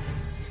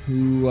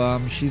 who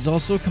she's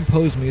also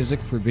composed music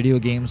for video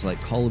games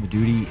like Call of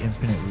Duty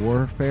Infinite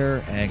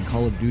Warfare and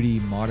Call of Duty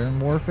Modern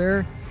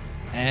Warfare.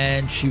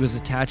 And she was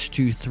attached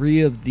to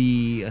 3 of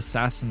the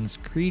Assassin's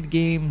Creed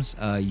games,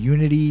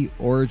 Unity,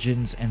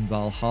 Origins, and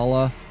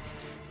Valhalla.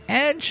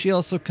 And she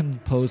also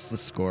composed the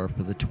score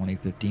for the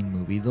 2015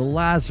 movie The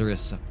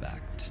Lazarus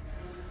Effect.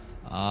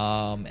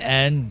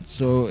 And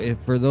so if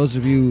for those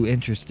of you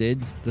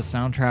interested, the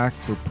soundtrack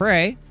for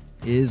Prey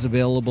is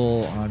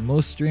available on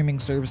most streaming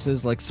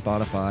services like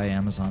Spotify,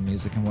 Amazon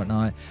Music, and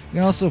whatnot. You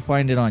can also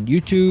find it on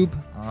YouTube.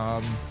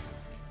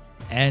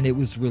 And it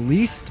was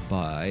released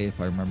by,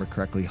 if I remember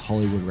correctly,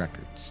 Hollywood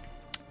Records.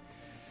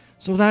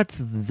 So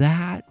that's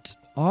that.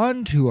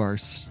 On to our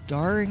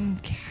starring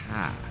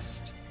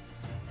cast.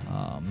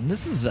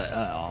 This is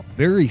a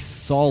very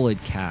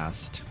solid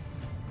cast,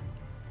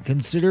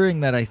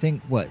 considering that I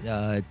think,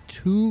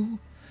 two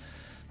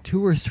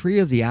or three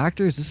of the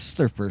actors, this is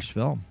their first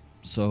film.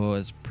 So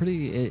it's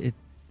pretty,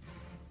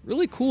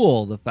 really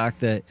cool, the fact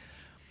that,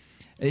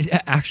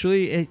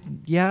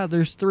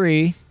 there's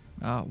 3.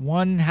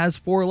 One has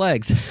 4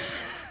 legs.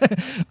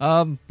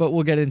 But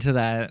we'll get into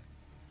that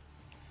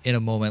in a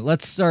moment.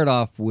 Let's start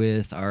off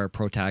with our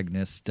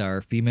protagonist,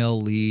 our female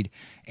lead,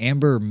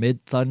 Amber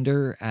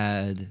Midthunder,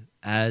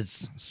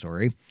 as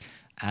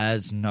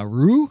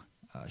Naru.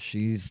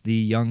 She's the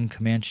young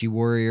Comanche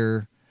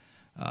warrior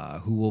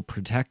who will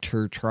protect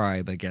her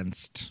tribe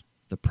against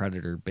the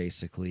Predator,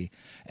 basically.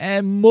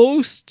 And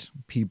most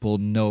people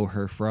know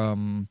her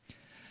from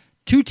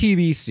 2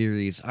 TV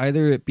series,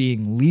 either it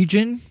being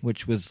Legion,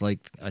 which was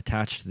like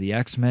attached to the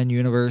X-Men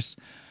universe.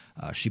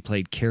 She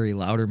played Carrie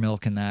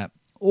Loudermilk in that.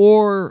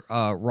 Or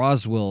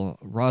Roswell,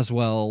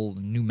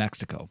 New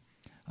Mexico,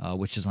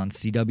 which is on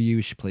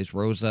CW. She plays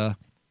Rosa.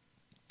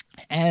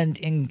 And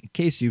in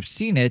case you've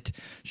seen it,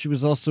 she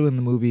was also in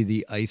the movie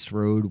The Ice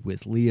Road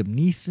with Liam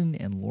Neeson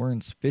and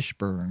Lawrence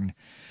Fishburne,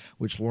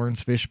 which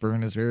Lawrence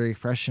Fishburne is very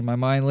fresh in my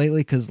mind lately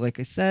because, like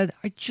I said,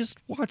 I just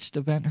watched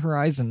Event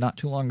Horizon not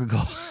too long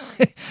ago,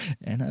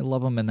 and I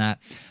love him in that.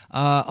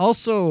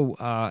 Also,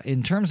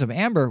 in terms of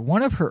Amber,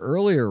 one of her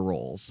earlier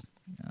roles,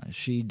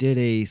 she did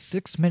a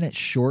 6-minute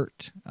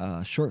short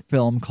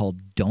film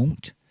called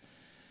Don't,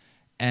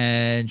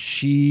 and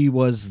she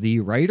was the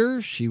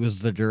writer, she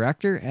was the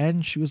director,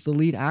 and she was the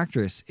lead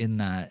actress in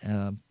that.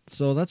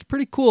 So that's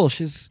pretty cool.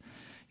 She's,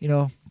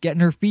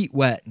 getting her feet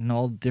wet in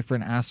all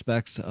different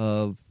aspects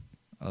of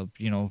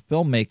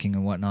filmmaking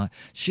and whatnot.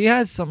 She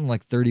has something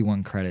like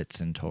 31 credits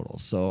in total.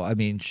 So, I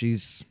mean,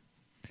 she's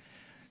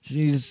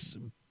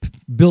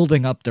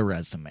building up the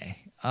resume.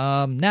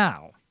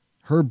 Now,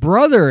 her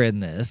brother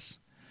in this,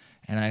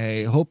 and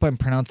I hope I'm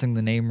pronouncing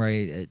the name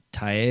right,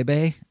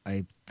 Taibbi.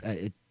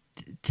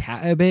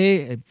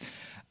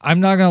 I'm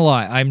not going to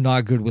lie. I'm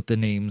not good with the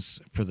names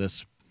for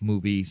this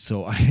movie,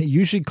 so I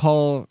usually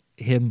call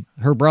him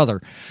her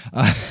brother,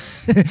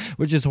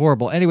 which is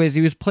horrible. Anyways,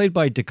 he was played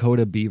by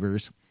Dakota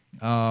Beavers.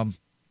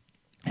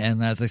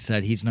 And as I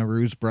said, he's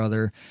Naru's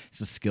brother.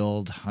 He's a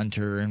skilled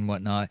hunter and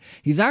whatnot.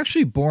 He's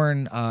actually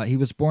born, he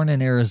was born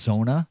in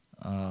Arizona.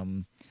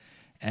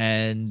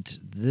 And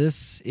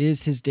this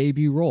is his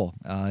debut role.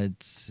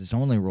 It's his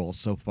only role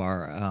so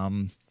far.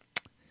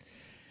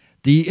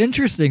 The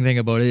interesting thing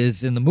about it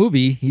is in the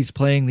movie, he's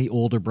playing the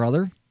older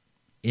brother.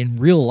 In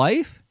real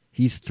life,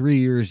 he's 3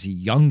 years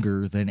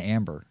younger than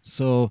Amber.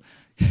 So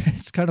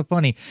it's kind of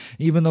funny.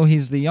 Even though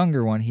he's the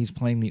younger one, he's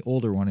playing the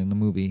older one in the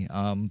movie.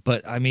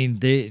 But, I mean,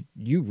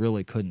 you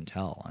really couldn't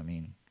tell. I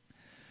mean,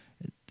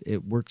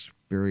 it works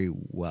very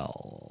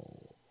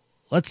well.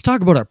 Let's talk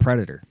about our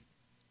Predator.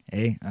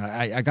 Hey,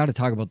 I got to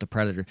talk about the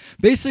Predator.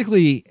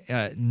 Basically,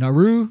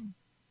 Naru,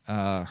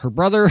 her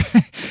brother,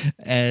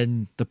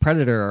 and the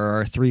Predator are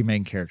our three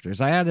main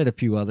characters. I added a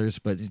few others,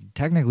 but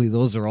technically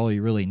those are all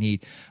you really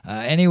need.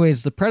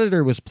 Anyways, the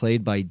Predator was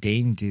played by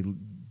Dane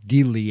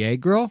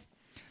DeLiegro,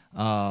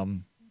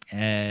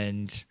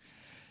 and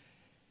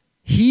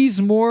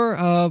he's more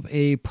of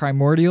a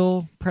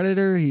primordial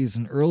Predator. He's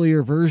an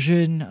earlier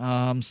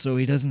version, so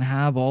he doesn't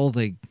have all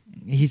the...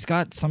 He's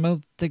got some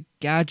of the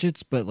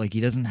gadgets, but like he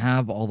doesn't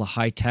have all the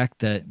high tech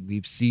that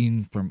we've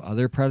seen from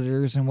other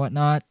Predators and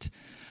whatnot.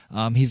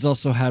 He's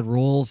also had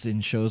roles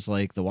in shows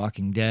like The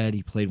Walking Dead.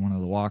 He played one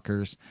of the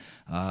walkers.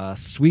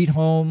 Sweet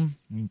Home,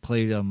 he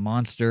played a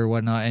monster or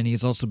whatnot, and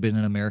he's also been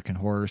in American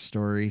Horror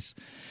Stories.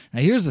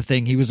 Now here's the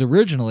thing, he was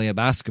originally a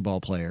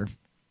basketball player.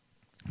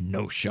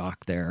 No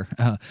shock there.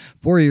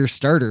 4-year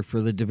starter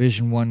for the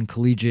Division I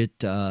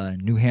collegiate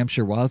New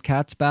Hampshire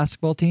Wildcats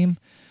basketball team.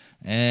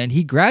 And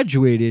he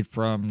graduated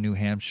from New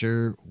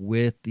Hampshire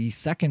with the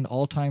second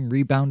all-time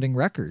rebounding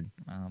record.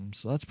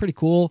 So that's pretty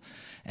cool.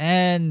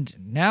 And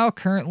now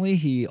currently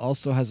he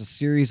also has a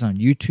series on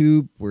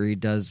YouTube where he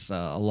does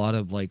a lot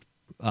of like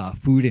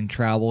food and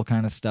travel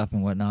kind of stuff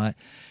and whatnot.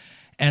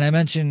 And I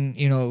mentioned,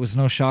 it was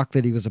no shock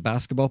that he was a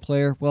basketball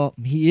player. Well,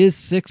 he is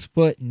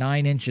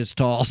 6'9"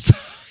 tall. So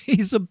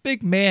he's a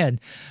big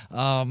man.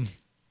 But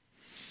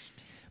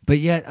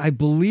yet I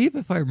believe,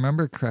 if I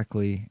remember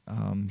correctly,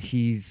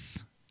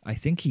 I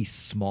think he's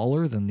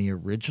smaller than the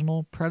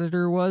original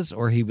Predator was,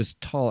 or he was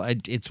tall.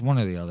 It's one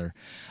or the other.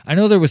 I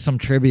know there was some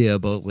trivia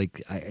about,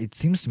 like, it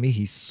seems to me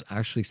he's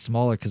actually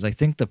smaller, because I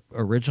think the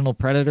original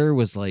Predator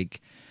was like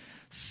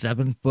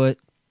 7'4",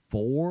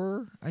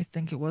 I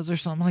think it was, or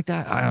something like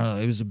that. I don't know.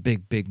 It was a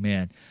big, big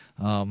man.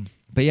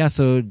 But yeah,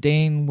 so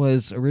Dane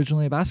was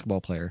originally a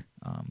basketball player.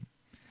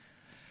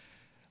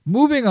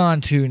 Moving on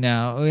to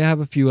now, we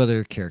have a few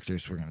other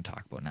characters we're going to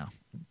talk about now.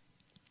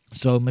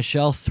 So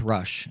Michelle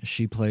Thrush,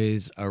 she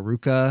plays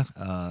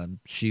Aruka.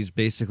 She's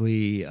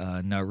basically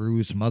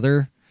Naru's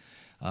mother.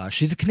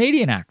 She's a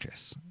Canadian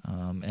actress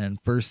and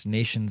First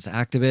Nations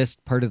activist,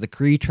 part of the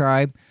Cree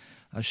tribe.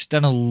 She's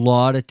done a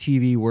lot of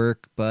TV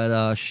work,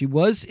 but she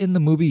was in the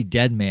movie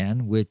Dead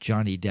Man with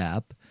Johnny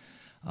Depp.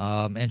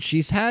 And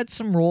she's had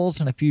some roles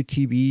in a few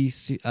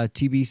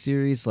TV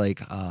series like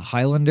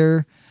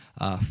Highlander,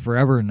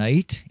 Forever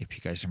Night, if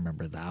you guys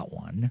remember that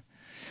one.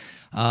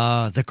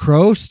 The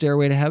Crow,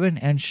 Stairway to Heaven,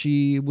 and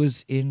she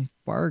was in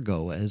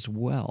Fargo as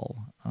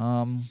well.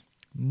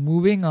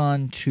 Moving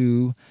on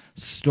to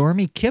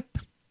Stormy Kipp,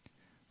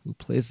 who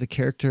plays the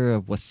character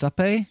of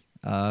Wasape,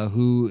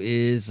 who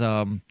is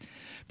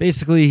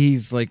basically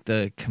he's like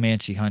the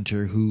Comanche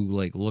hunter who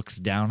like looks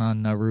down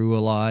on Naru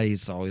a lot.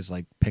 He's always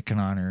like picking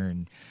on her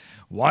and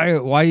why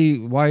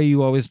do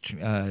you always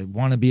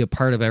want to be a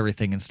part of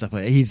everything and stuff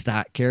like that. He's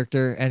that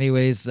character.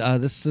 Anyways,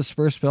 this is his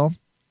first film.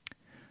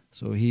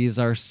 So he's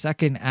our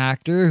second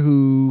actor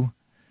who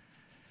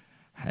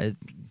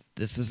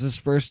this is his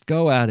first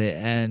go at it,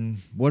 and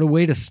what a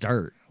way to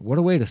start. What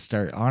a way to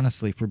start,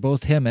 honestly, for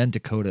both him and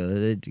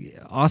Dakota.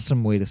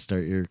 Awesome way to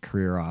start your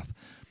career off.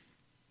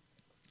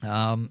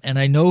 And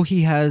I know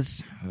he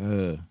has,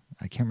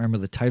 I can't remember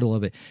the title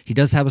of it. He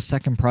does have a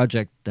second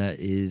project that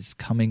is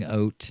coming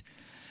out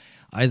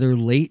either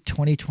late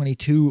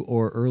 2022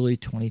 or early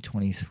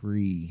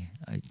 2023.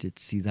 I did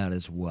see that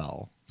as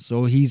well.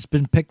 So he's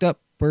been picked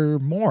up for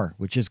more,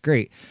 which is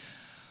great.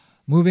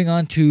 Moving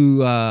on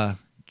to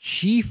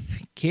Chief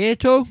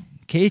Ketu,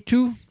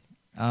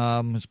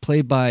 was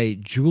played by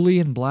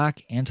Julian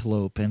Black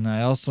Antelope, and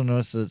I also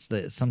noticed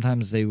that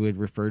sometimes they would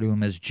refer to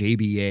him as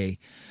JBA.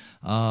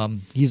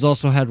 He's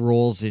also had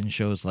roles in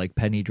shows like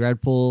Penny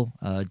Dreadful,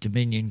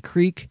 Dominion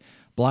Creek,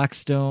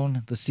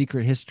 Blackstone, The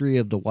Secret History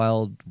of the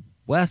Wild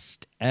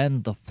West,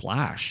 and The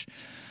Flash.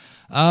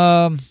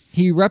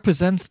 He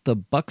represents the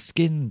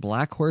buckskin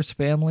black horse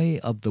family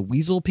of the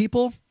Weasel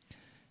people,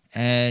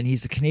 and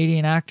he's a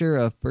Canadian actor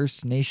of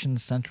First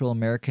Nations, Central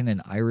American,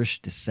 and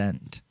Irish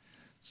descent.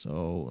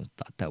 So I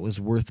thought that was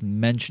worth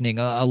mentioning.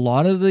 A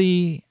lot of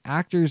the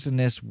actors in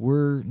this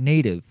were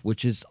native,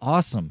 which is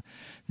awesome.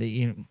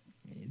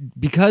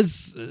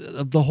 Because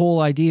of the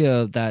whole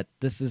idea that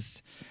this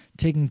is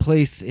taking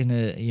place in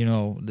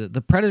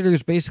the Predator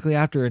is basically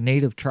after a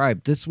native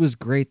tribe. This was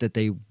great that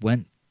they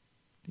went.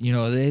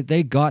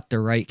 They got the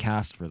right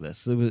cast for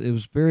this. It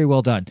was very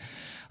well done.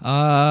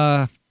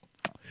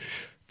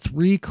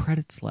 3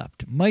 credits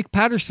left. Mike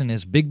Patterson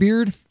is Big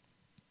Beard.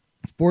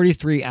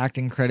 43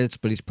 acting credits,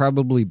 but he's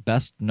probably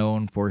best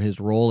known for his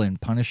role in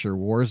Punisher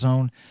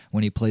Warzone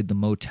when he played the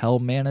motel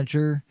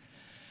manager.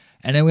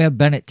 And then we have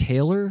Bennett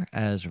Taylor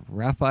as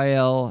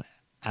Raphael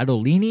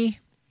Adolini,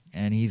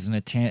 and he's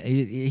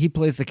he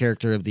plays the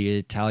character of the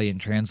Italian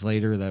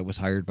translator that was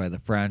hired by the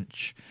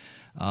French.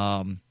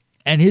 And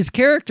his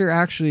character,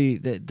 actually,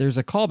 there's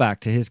a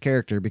callback to his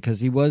character because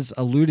he was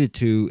alluded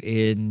to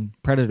in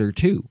Predator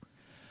 2.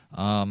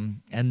 And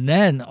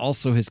then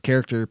also his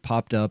character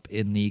popped up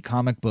in the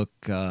comic book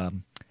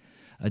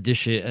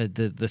edition,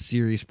 the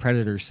series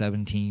Predator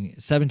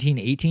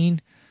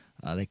 1718.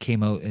 That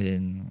came out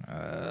in,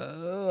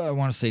 I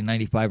want to say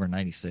 95 or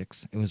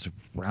 96. It was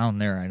around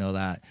there, I know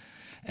that.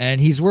 And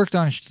he's worked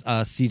on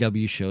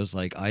CW shows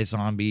like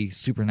iZombie,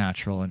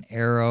 Supernatural, and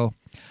Arrow.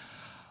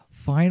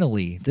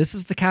 Finally, this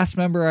is the cast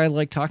member I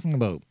like talking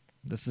about.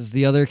 This is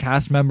the other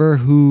cast member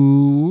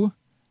who,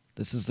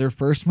 this is their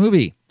first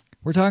movie.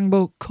 We're talking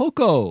about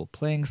Coco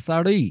playing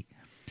Sari.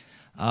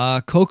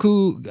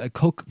 Coco.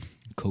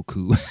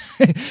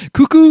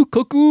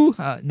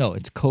 No,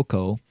 it's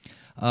Coco.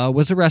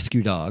 Was a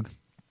rescue dog.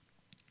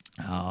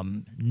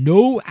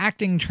 No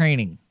acting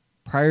training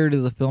prior to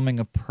the filming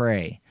of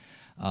Prey.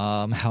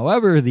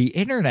 However, the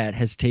internet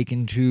has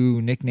taken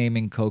to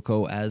nicknaming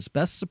Coco as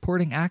best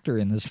supporting actor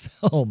in this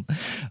film.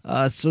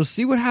 So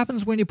see what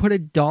happens when you put a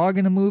dog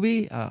in a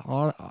movie.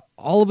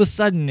 All of a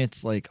sudden,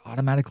 it's like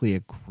automatically a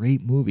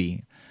great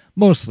movie.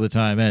 Most of the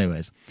time,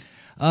 anyways.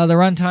 The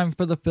runtime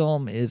for the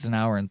film is 1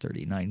 hour and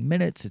 39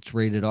 minutes. It's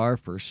rated R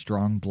for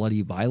strong,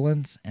 bloody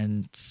violence.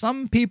 And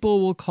some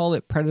people will call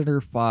it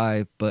Predator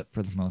 5, but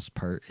for the most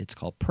part, it's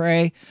called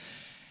Prey.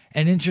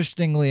 And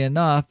interestingly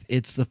enough,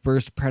 it's the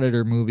first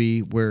Predator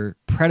movie where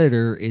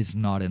Predator is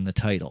not in the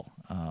title.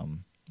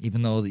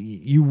 Even though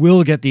you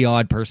will get the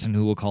odd person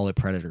who will call it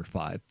Predator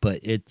 5, but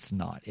it's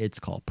not. It's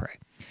called Prey.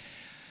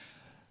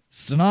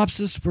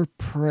 Synopsis for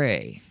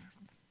Prey.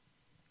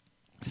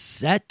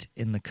 Set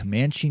in the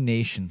Comanche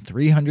Nation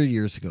 300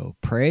 years ago,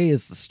 Prey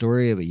is the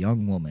story of a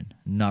young woman,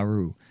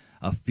 Naru,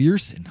 a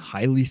fierce and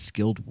highly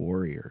skilled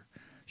warrior.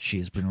 She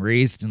has been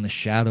raised in the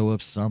shadow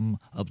of some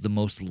of the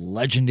most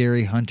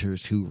legendary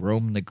hunters who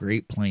roam the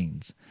Great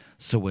Plains.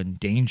 So when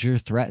danger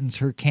threatens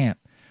her camp,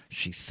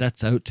 she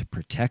sets out to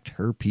protect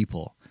her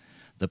people.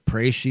 The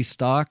prey she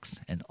stalks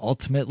and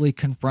ultimately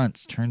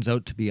confronts turns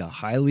out to be a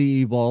highly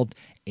evolved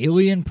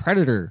alien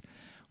predator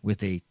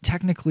with a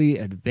technically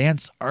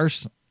advanced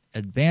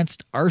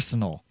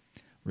arsenal,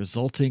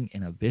 resulting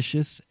in a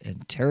vicious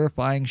and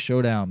terrifying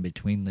showdown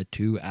between the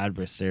two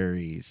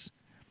adversaries.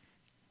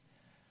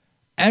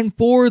 And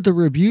for the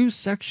review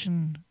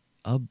section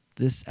of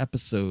this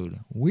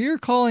episode, we're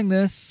calling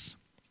this,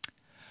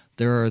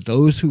 There Are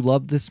Those Who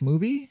Love This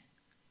Movie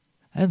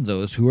and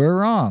Those Who Are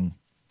Wrong.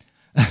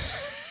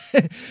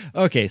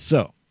 Okay,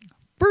 so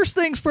first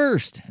things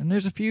first, and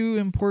there's a few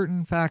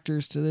important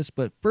factors to this,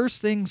 but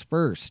first things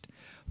first.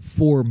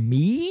 For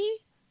me,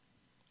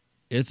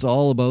 it's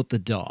all about the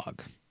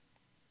dog.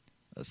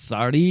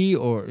 Sari,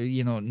 or,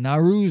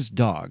 Naru's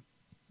dog,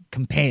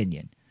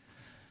 companion.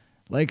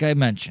 Like I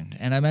mentioned,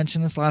 and I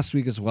mentioned this last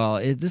week as well,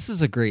 this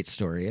is a great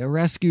story. A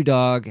rescue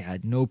dog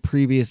had no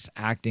previous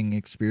acting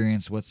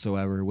experience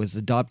whatsoever, was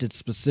adopted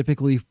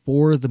specifically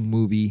for the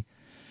movie,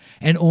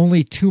 and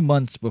only 2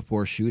 months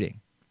before shooting.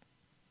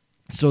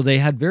 So they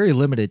had very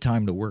limited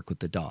time to work with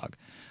the dog.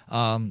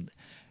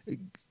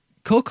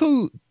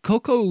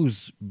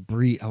 Coco's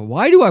breed.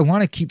 Why do I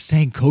want to keep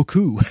saying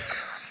Coco?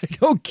 I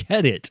don't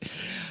get it.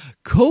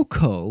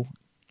 Coco,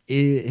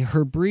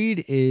 her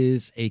breed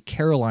is a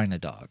Carolina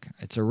dog.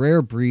 It's a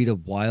rare breed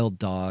of wild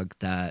dog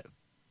that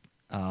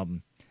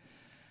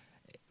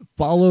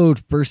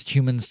followed first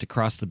humans to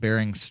cross the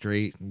Bering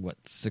Strait,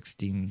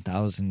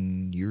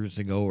 16,000 years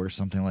ago or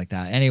something like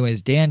that.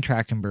 Anyways, Dan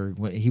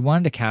Trachtenberg, he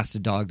wanted to cast a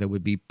dog that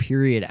would be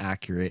period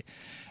accurate,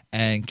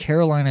 and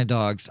Carolina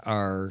dogs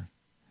are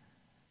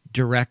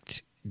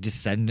direct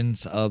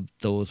descendants of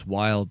those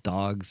wild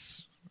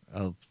dogs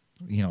of,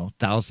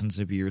 thousands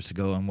of years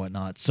ago and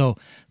whatnot. So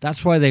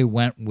that's why they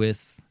went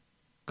with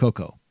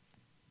Coco.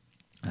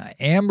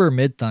 Amber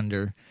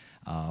Midthunder,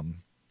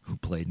 who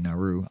played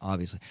Naru,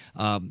 obviously,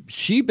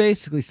 she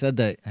basically said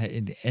that,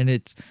 and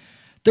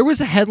there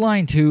was a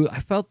headline too.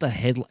 I felt the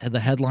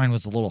headline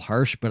was a little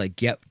harsh, but I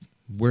get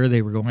where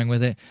they were going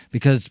with it,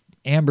 because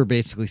Amber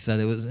basically said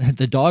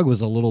the dog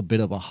was a little bit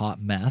of a hot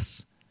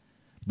mess,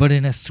 but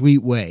in a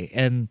sweet way.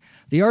 And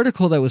the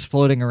article that was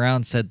floating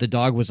around said the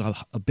dog was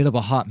a bit of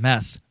a hot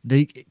mess.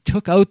 They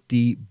took out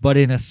the "but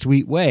in a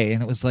sweet way,"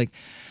 and it was like,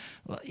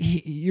 well,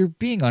 you're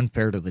being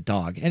unfair to the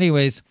dog.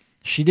 Anyways,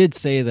 she did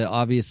say that,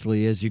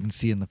 obviously, as you can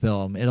see in the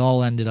film, it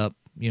all ended up,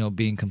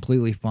 being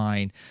completely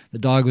fine. The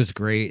dog was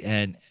great,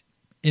 and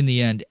in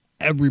the end,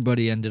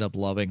 everybody ended up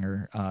loving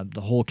her.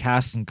 The whole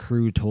cast and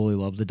crew totally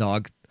loved the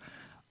dog.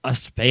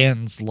 Us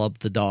fans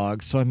loved the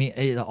dog. So,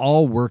 it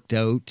all worked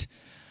out.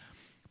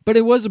 But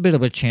it was a bit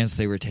of a chance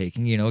they were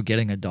taking,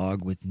 getting a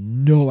dog with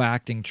no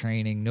acting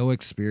training, no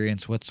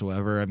experience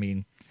whatsoever.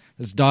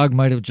 This dog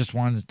might have just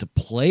wanted to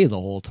play the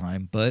whole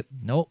time, but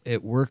no,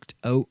 it worked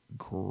out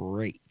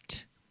great.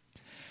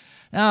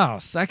 Now,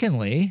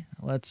 secondly,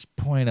 let's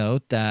point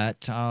out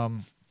that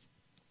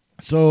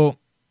so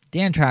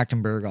Dan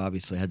Trachtenberg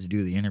obviously had to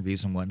do the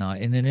interviews and whatnot.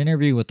 In an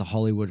interview with the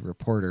Hollywood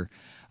Reporter,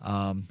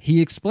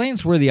 he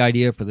explains where the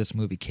idea for this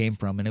movie came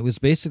from, and it was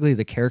basically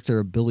the character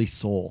of Billy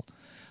Soul,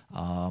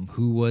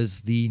 who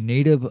was the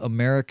Native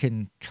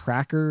American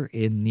tracker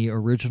in the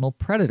original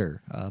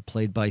Predator,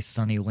 played by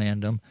Sonny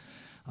Landham.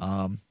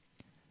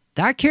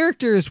 That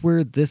character is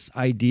where this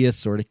idea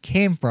sort of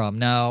came from.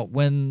 Now,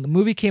 when the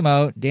movie came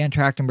out, Dan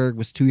Trachtenberg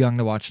was too young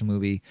to watch the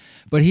movie,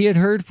 but he had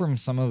heard from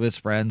some of his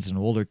friends and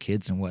older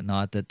kids and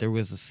whatnot that there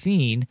was a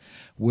scene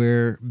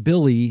where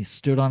Billy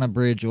stood on a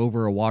bridge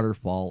over a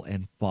waterfall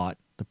and fought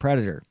the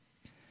Predator.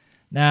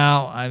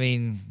 Now, I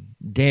mean,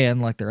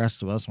 Dan, like the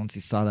rest of us, once he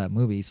saw that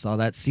movie, saw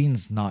that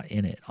scene's not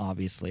in it,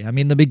 obviously. I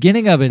mean, the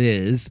beginning of it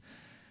is,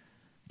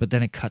 but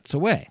then it cuts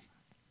away.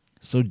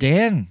 So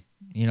Dan,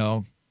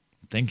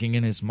 thinking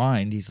in his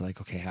mind, he's like,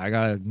 okay, I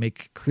gotta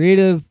make a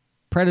creative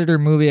Predator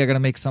movie. I gotta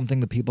make something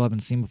that people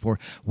haven't seen before.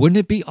 Wouldn't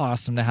it be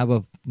awesome to have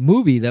a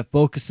movie that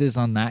focuses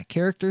on that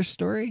character's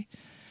story?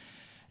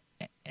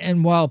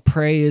 And while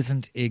Prey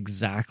isn't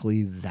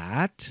exactly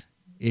that,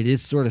 it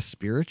is sort of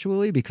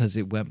spiritually, because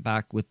it went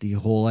back with the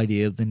whole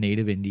idea of the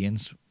Native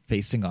Indians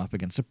facing off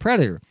against a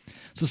predator.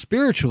 So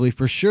spiritually,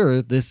 for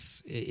sure,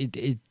 it's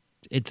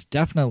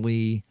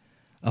definitely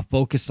a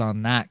focus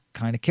on that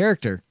kind of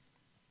character.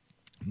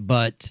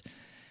 But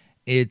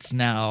it's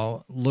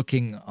now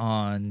looking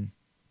on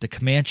the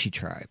Comanche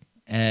tribe.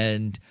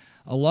 And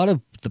a lot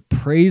of the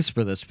praise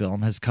for this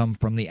film has come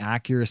from the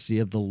accuracy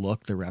of the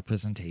look, the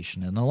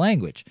representation, and the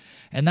language.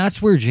 And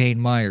that's where Jane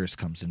Myers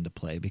comes into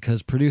play,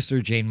 because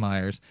producer Jane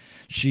Myers,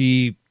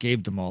 she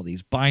gave them all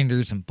these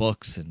binders and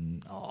books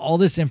and all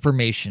this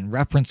information,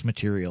 reference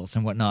materials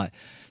and whatnot.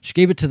 She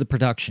gave it to the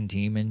production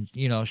team, and,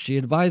 she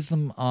advised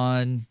them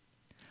on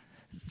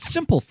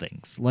simple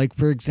things, like,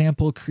 for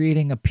example,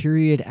 creating a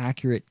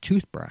period-accurate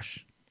toothbrush,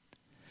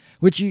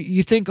 which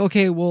you think,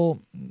 okay, well,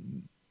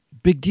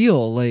 big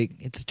deal, like,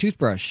 it's a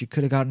toothbrush, you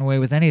could have gotten away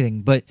with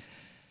anything, but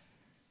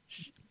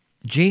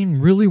Jane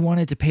really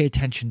wanted to pay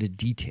attention to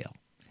detail.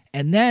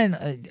 And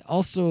then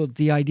also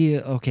the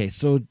idea, okay,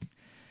 so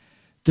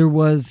there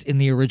was in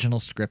the original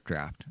script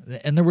draft,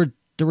 and there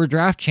were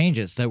draft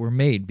changes that were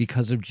made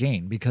because of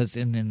Jane, because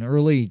in an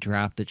early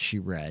draft that she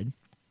read,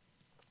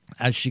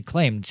 as she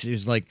claimed, she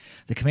was like,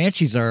 the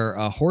Comanches are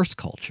a horse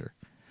culture.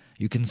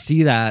 You can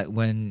see that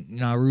when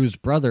Naru's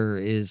brother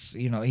is,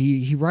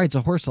 he rides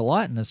a horse a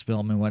lot in this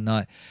film and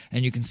whatnot,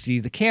 and you can see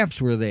the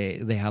camps where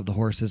they have the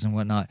horses and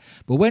whatnot.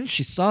 But when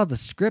she saw the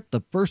script,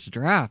 the first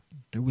draft,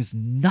 there was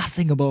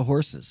nothing about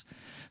horses.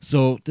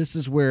 So this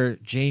is where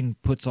Jane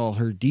puts all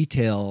her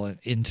detail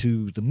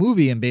into the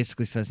movie and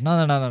basically says,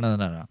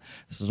 no.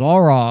 This is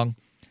all wrong.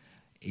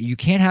 You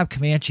can't have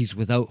Comanches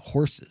without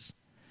horses.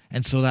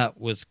 And so that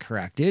was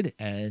corrected,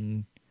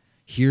 and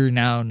here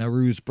now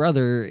Naru's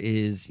brother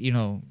is,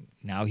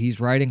 now he's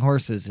riding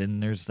horses,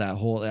 and there's that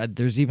whole,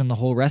 there's even the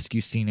whole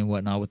rescue scene and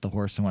whatnot with the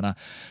horse and whatnot.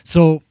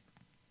 So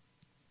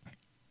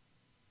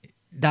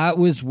that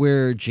was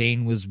where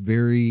Jane was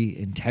very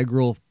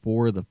integral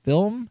for the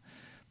film,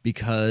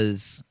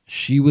 because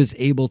she was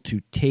able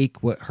to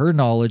take what her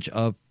knowledge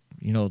of,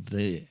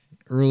 the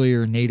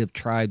earlier native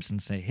tribes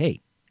and say,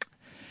 hey,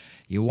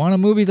 you want a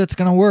movie that's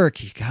going to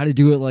work, you got to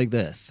do it like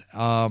this.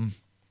 And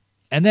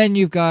then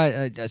you've got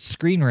a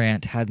Screen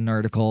Rant had an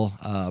article.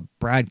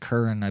 Brad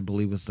Curran, I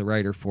believe, was the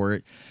writer for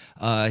it.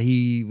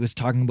 He was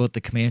talking about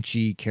the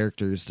Comanche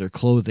characters, their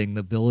clothing,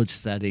 the village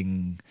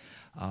setting,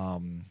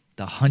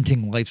 the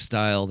hunting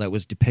lifestyle that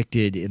was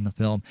depicted in the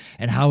film,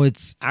 and how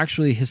it's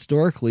actually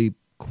historically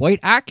quite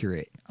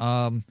accurate,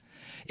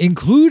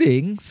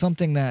 including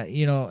something that,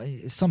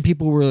 some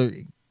people were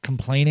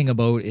complaining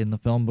about in the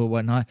film but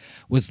whatnot,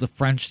 was the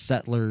French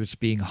settlers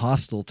being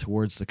hostile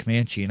towards the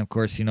Comanche. And of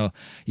course,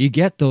 you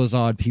get those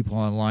odd people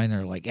online that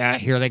are like, yeah,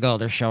 here they go,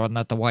 they're showing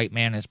that the white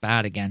man is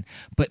bad again.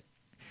 But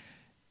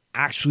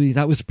actually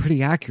that was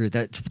pretty accurate,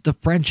 that the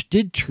French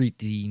did treat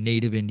the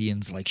Native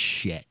Indians like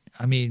shit.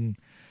 I mean,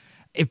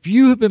 if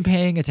you have been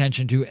paying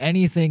attention to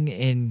anything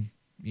in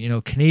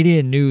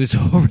Canadian news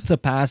over the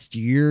past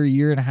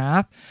year and a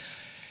half,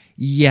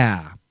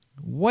 yeah,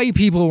 white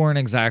people weren't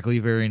exactly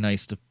very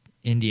nice to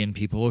Indian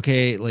people,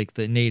 okay, like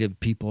the native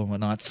people and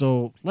whatnot.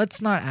 So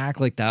let's not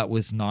act like that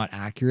was not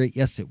accurate.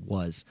 Yes, it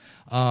was.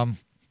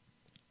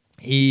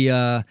 He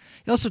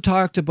also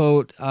talked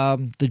about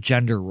the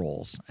gender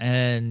roles,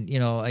 and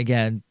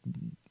again,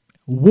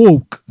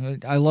 woke.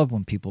 I love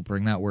when people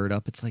bring that word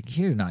up. It's like,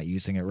 you're not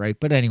using it right,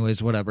 but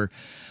anyways, whatever.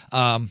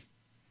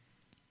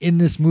 In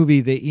this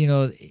movie,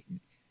 that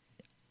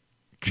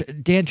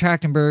Dan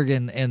Trachtenberg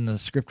and the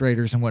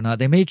scriptwriters and whatnot,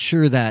 they made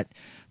sure that,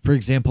 for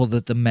example,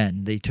 that the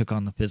men, they took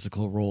on the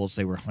physical roles.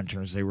 They were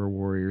hunters, they were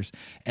warriors,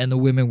 and the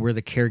women were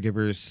the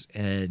caregivers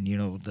and,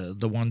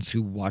 the ones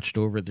who watched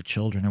over the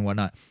children and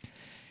whatnot.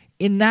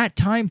 In that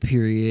time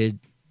period,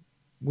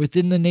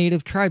 within the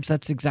native tribes,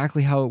 that's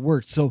exactly how it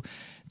worked. So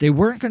they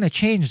weren't going to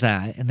change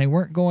that, and they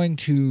weren't going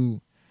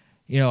to,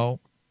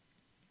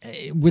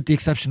 with the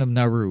exception of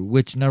Nauru,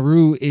 which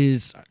Nauru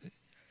is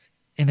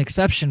an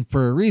exception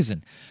for a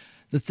reason.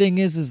 The thing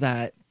is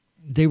that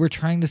they were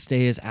trying to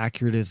stay as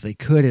accurate as they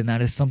could, and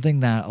that is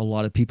something that a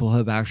lot of people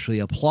have actually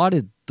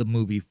applauded the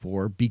movie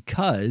for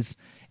because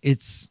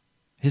it's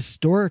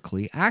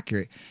historically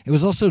accurate. It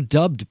was also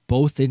dubbed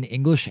both in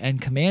English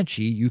and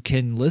Comanche. You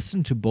can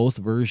listen to both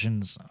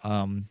versions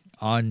on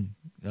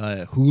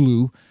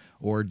Hulu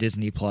or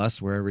Disney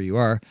Plus, wherever you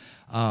are.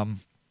 And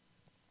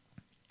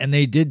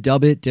they did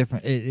dub it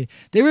different.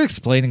 They were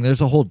explaining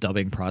there's a whole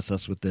dubbing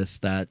process with this,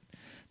 that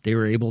they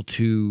were able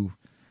to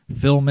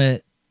film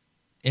it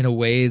in a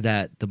way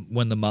that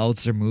when the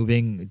mouths are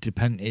moving,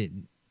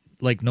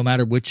 like no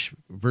matter which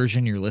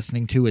version you're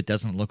listening to, it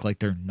doesn't look like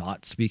they're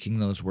not speaking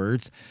those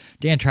words.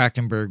 Dan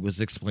Trachtenberg was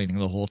explaining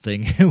the whole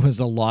thing. It was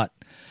a lot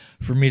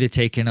for me to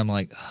take in. I'm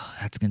like, oh,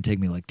 that's going to take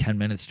me like 10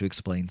 minutes to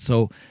explain.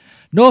 So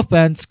no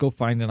offense, go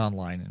find it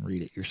online and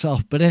read it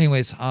yourself. But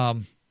anyways,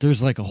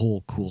 there's like a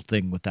whole cool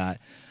thing with that.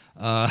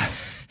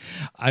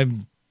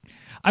 I'm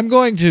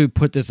going to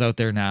put this out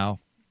there now.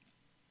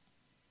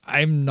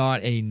 I'm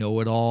not a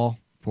know-it-all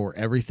for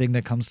everything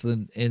that comes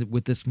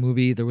with this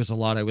movie. There was a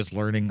lot I was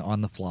learning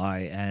on the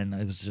fly, and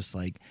I was just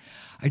like,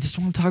 I just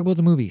want to talk about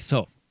the movie.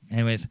 So,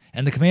 anyways,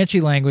 and the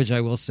Comanche language,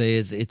 I will say,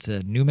 is it's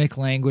a Numic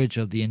language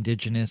of the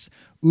indigenous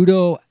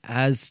Udo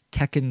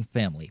Aztecan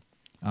family.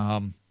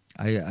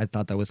 I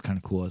thought that was kind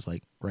of cool. I was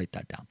like, write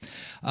that down.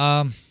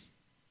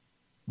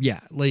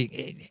 Yeah,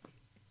 like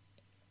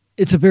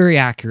it's a very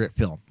accurate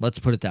film. Let's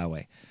put it that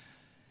way.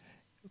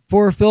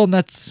 For a film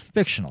that's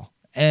fictional,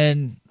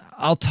 and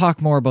I'll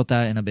talk more about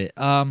that in a bit.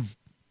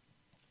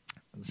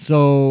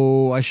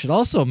 So I should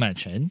also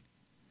mention,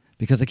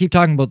 because I keep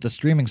talking about the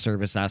streaming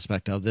service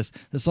aspect of this,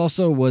 this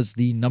also was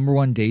the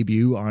 #1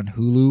 debut on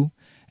Hulu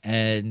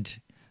and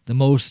the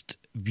most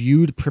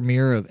viewed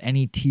premiere of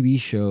any TV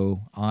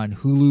show on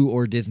Hulu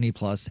or Disney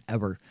Plus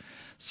ever.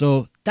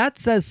 So that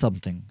says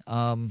something.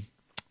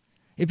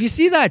 If you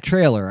see that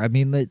trailer, I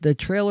mean, the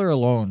trailer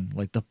alone,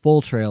 like the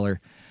full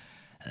trailer,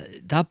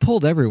 that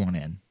pulled everyone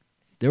in.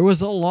 There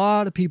was a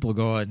lot of people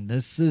going,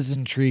 this is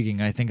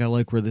intriguing. I think I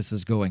like where this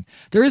is going.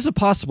 There is a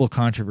possible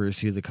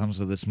controversy that comes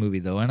with this movie,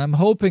 though, and I'm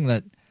hoping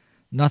that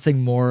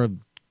nothing more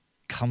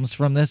comes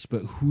from this, but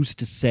who's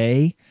to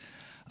say?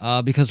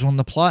 Because when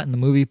the plot and the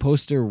movie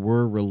poster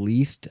were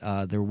released,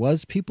 there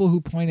was people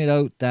who pointed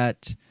out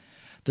that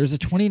there's a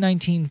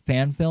 2019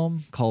 fan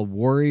film called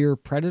Warrior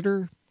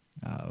Predator.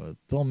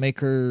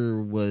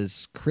 Filmmaker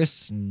was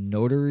Chris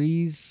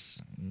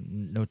Notarized,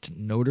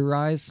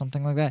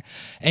 something like that.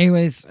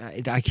 Anyways,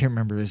 I can't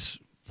remember his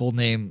full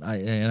name,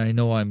 and I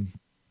know I'm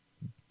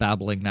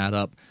babbling that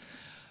up.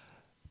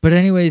 But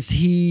anyways,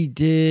 he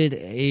did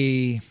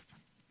a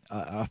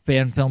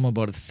fan film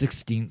about a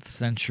 16th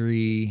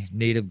century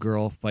native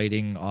girl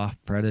fighting off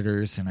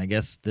predators, and I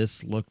guess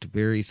this looked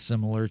very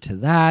similar to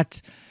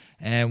that.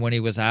 And when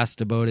he was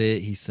asked about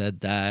it, he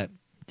said that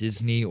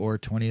Disney or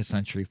 20th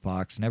Century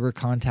Fox never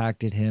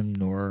contacted him,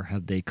 nor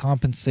have they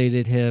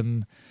compensated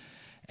him.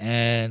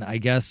 And I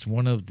guess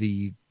one of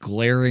the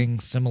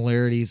glaring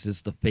similarities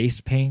is the face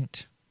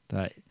paint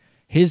that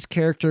his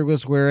character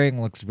was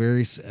wearing. Looks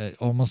very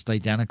almost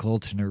identical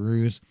to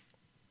Nauru's.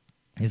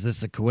 Is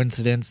this a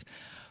coincidence?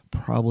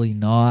 Probably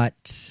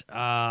not.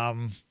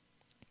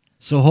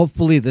 So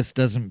hopefully this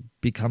doesn't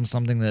become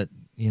something that,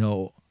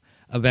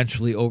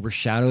 eventually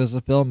overshadows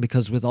the film,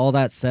 because with all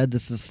that said,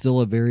 this is still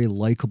a very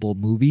likable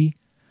movie.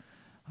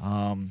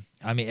 And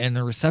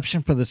the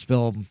reception for this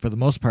film, for the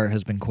most part,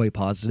 has been quite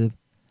positive,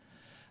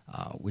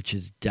 which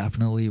is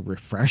definitely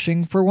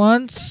refreshing for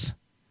once.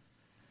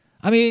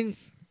 I mean,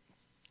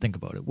 think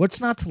about it. What's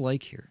not to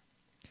like here?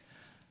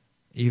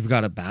 You've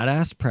got a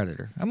badass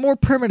predator, a more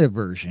primitive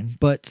version,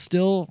 but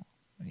still,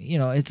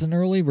 it's an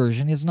early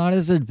version. It's not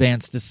as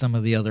advanced as some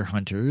of the other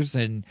hunters,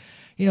 and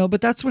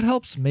but that's what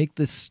helps make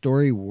this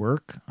story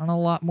work on a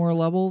lot more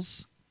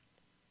levels.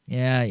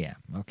 Yeah,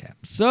 okay.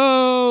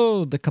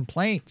 So, the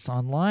complaints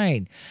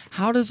online.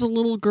 How does a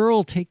little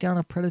girl take down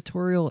a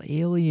predatory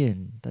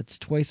alien that's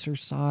twice her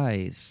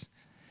size?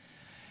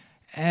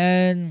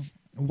 And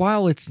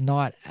while it's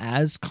not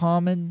as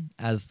common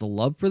as the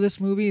love for this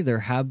movie,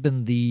 there have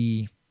been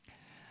the,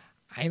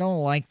 I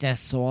don't like this,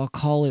 so I'll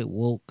call it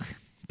woke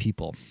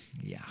people.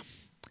 Yeah.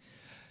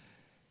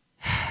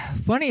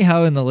 Funny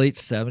how in the late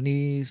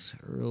 70s,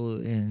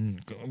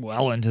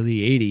 well into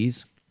the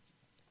 80s,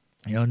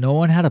 no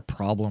one had a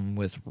problem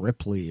with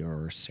Ripley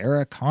or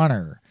Sarah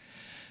Connor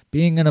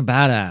being in a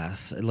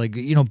badass,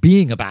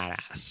 being a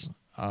badass,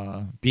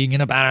 being in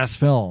a badass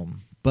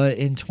film. But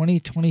in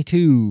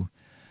 2022,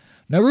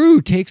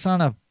 Nauru takes on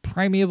a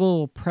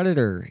primeval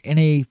predator in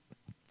a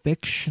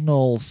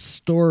fictional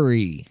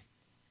story.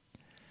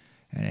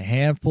 And a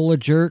handful of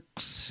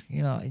jerks,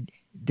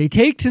 they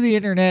take to the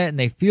internet and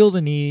they feel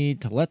the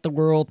need to let the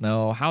world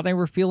know how they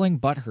were feeling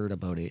butthurt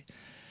about it.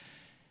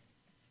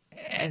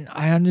 And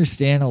I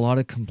understand a lot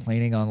of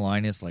complaining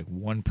online is like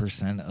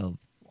 1% of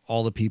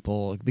all the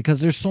people,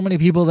 because there's so many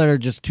people that are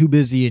just too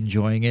busy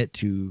enjoying it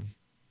to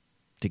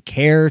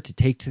care, to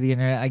take to the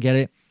internet. I get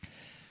it.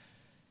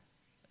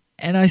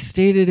 And I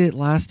stated it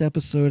last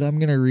episode. I'm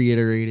going to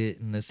reiterate it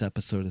in this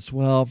episode as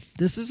well.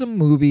 This is a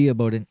movie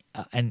about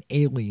an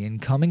alien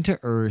coming to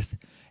Earth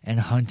and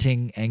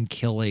hunting and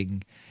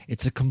killing.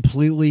 It's a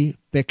completely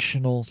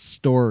fictional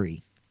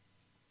story.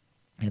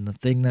 And the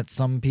thing that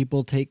some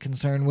people take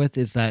concern with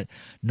is that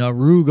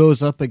Naru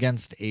goes up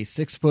against a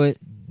 6 foot,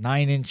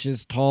 9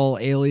 inches tall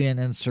alien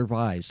and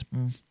survives.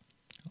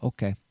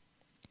 Okay.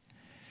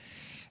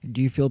 Do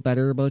you feel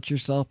better about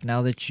yourself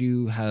now that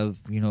you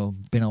have,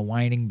 been a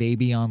whining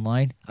baby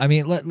online? I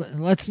mean,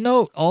 let's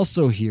note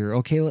also here,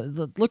 okay,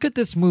 look at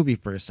this movie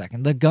for a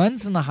second. The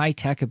guns and the high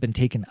tech have been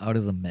taken out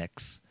of the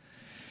mix,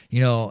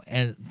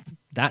 and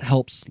that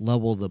helps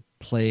level the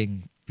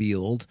playing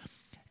field.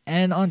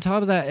 And on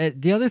top of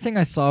that, the other thing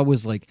I saw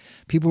was like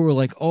people were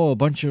like, "Oh, a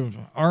bunch of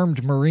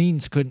armed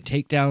Marines couldn't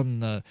take down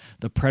the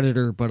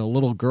Predator, but a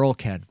little girl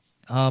can."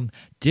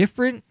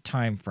 Different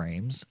time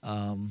frames.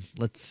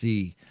 Let's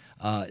see.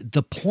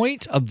 The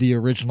point of the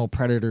original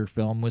Predator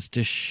film was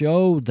to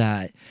show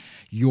that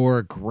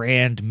your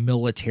grand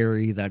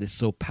military that is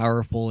so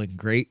powerful and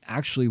great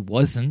actually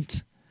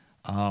wasn't.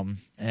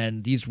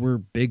 And these were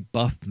big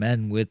buff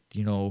men with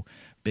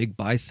big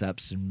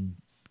biceps and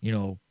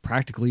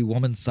practically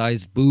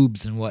woman-sized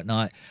boobs and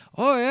whatnot.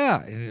 Oh,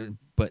 yeah.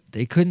 But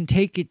they couldn't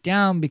take it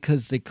down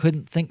because they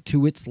couldn't think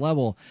to its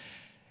level.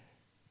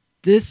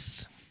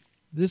 This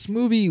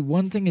movie,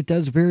 one thing it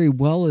does very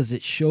well is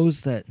it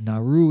shows that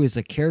Naru is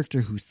a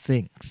character who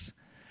thinks.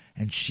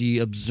 And she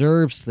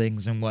observes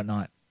things and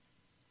whatnot.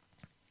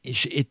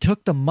 It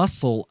took the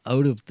muscle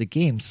out of the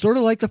game. Sort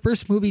of like the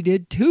first movie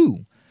did,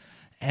 too.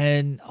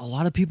 And a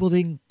lot of people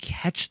didn't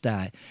catch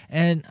that.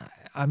 And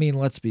I mean,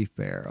 let's be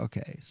fair.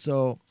 Okay,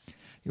 so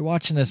you're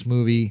watching this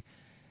movie.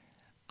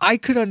 I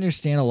could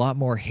understand a lot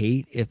more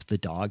hate if the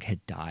dog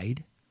had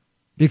died.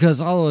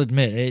 Because I'll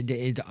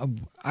admit,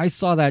 I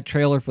saw that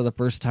trailer for the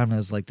first time and I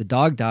was like, the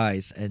dog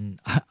dies and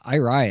I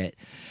riot.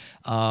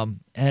 And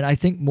I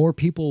think more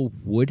people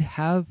would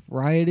have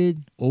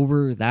rioted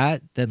over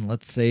that than,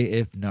 let's say,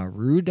 if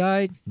Naru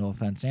died. No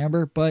offense,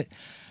 Amber. But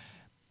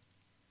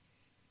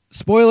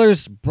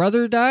spoilers,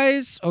 brother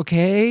dies,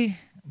 okay.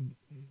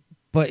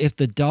 But if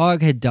the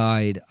dog had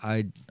died,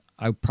 I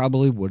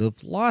probably would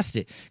have lost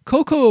it.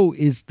 Coco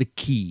is the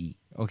key,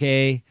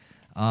 okay?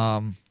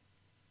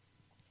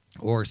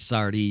 Or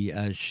Sardi,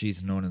 as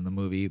she's known in the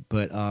movie.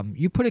 But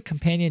you put a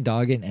companion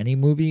dog in any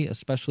movie,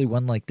 especially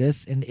one like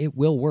this, and it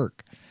will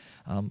work.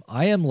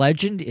 I Am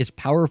Legend is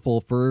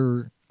powerful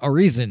for a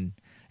reason,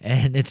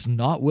 and it's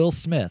not Will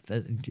Smith.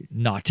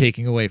 Not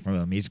taking away from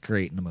him. He's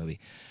great in the movie.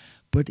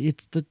 But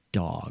it's the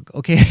dog,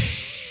 okay?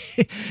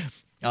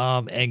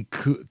 And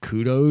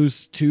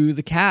kudos to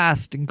the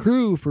cast and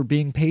crew for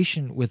being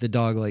patient with a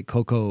dog like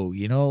Coco,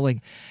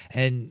 it's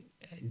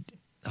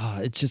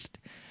just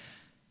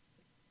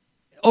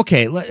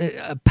okay.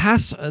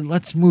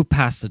 Let's move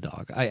past the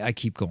dog. I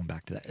keep going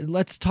back to that.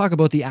 Let's talk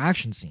about the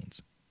action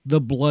scenes,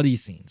 the bloody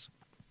scenes.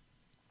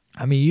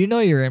 I mean,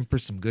 you're in for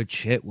some good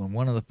shit when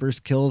one of the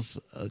first kills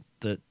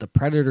the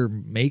Predator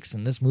makes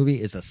in this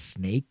movie is a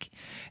snake,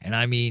 and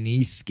I mean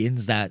he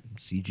skins that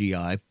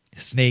CGI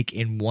snake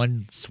in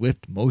one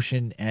swift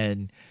motion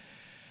and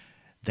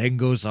then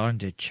goes on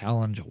to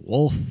challenge a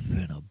wolf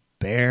and a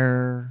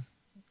bear.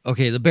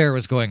 Okay, the bear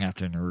was going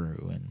after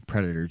Naru and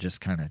Predator just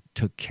kind of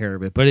took care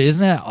of it. But isn't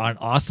that an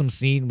awesome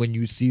scene when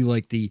you see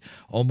like the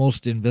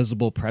almost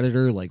invisible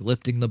Predator like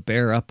lifting the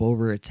bear up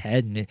over its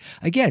head and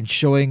again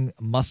showing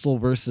muscle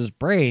versus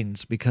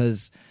brains,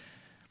 because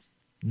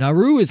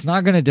Naru is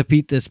not going to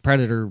defeat this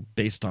Predator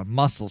based on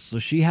muscle, so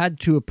she had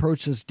to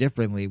approach this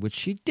differently, which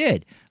she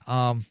did.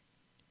 And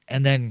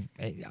then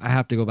I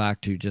have to go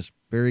back to just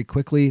very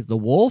quickly the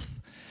wolf.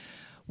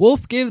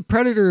 Wolf gave the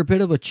Predator a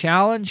bit of a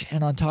challenge,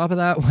 and on top of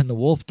that, when the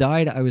wolf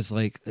died, I was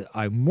like,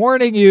 I'm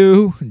warning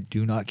you,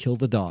 do not kill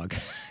the dog.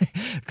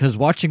 Because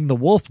watching the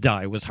wolf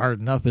die was hard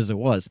enough as it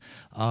was.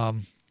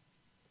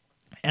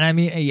 And I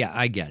mean, yeah,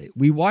 I get it.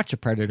 We watch a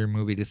Predator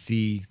movie to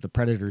see the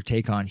Predator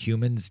take on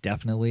humans,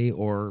 definitely,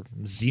 or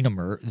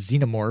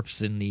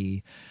xenomorphs in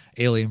the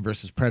Alien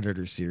vs.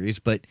 Predator series.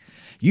 But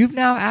you've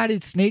now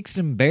added snakes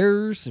and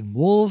bears and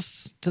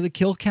wolves to the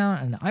kill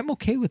count, and I'm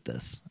okay with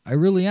this. I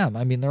really am.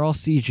 I mean, they're all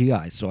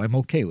CGI, so I'm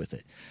okay with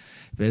it.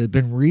 If it had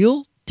been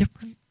real,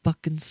 different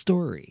fucking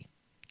story.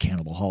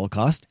 Cannibal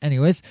Holocaust.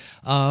 Anyways,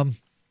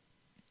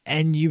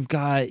 and you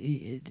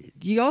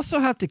also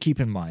have to keep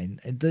in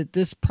mind that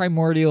this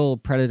primordial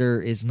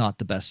Predator is not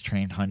the best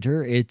trained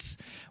hunter. It's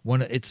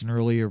an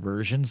earlier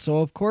version, so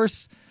of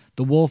course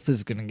the wolf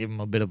is going to give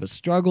him a bit of a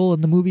struggle,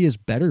 and the movie is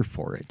better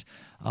for it.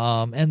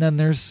 And then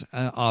there's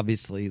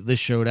obviously the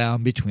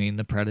showdown between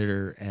the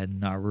Predator and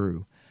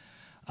Naru.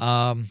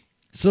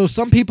 So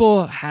some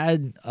people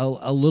had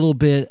a little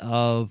bit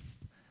of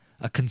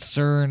a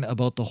concern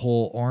about the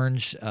whole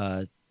orange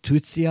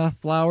Tutsia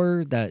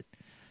flower that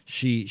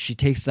she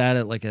takes that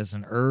as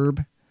an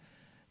herb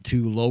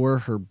to lower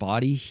her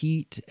body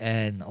heat,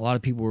 and a lot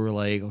of people were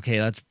like, okay,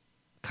 that's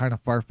kind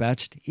of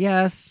far-fetched.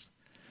 Yes.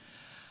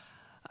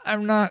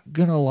 I'm not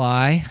gonna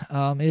lie.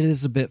 It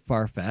is a bit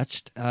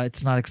far-fetched.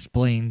 It's not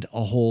explained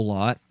a whole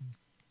lot.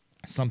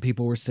 Some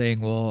people were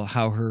saying, well,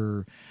 how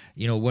her,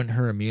 wouldn't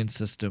her immune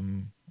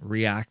system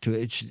react to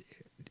it?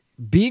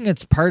 Being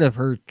it's part of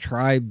her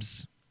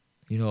tribe's,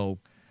 the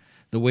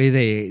way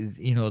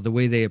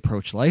they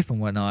approach life and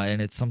whatnot,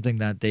 and it's something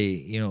that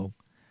they,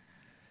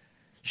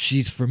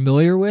 she's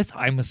familiar with.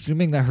 I'm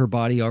assuming that her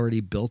body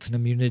already built an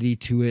immunity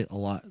to it a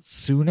lot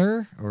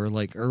sooner or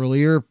like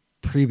earlier,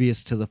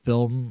 previous to the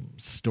film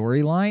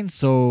storyline.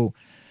 So,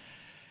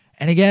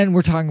 and again,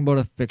 we're talking about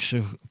a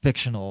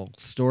fictional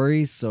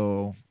story,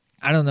 so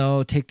I don't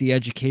know, take the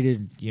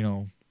educated,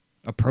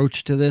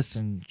 approach to this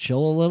and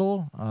chill a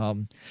little.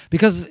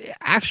 Because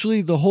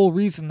actually the whole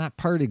reason that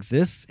part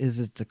exists is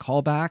it's a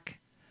callback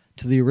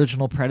to the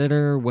original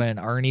Predator when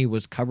Arnie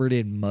was covered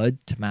in mud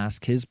to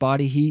mask his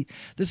body heat.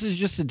 This is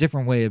just a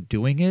different way of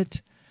doing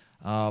it.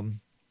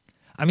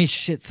 I mean,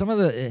 shit, some of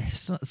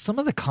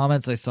the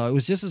comments I saw, it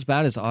was just as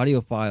bad as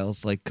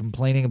audiophiles, like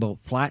complaining about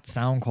flat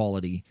sound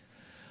quality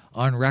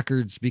on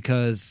records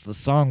because the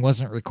song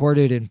wasn't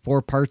recorded in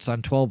 4 parts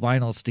on 12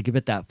 vinyls to give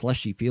it that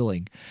fleshy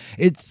feeling.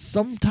 It's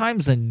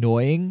sometimes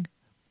annoying,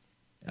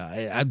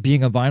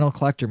 being a vinyl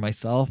collector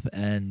myself,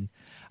 and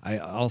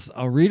I'll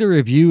read a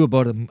review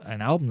about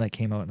an album that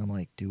came out, and I'm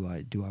like, do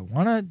I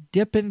want to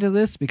dip into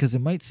this because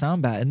it might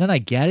sound bad? And then I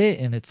get it,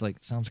 and it's like,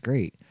 sounds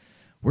great.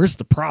 Where's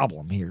the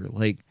problem here?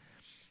 Like,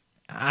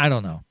 I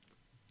don't know.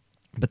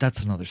 But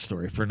that's another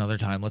story for another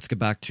time. Let's get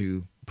back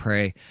to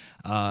Prey.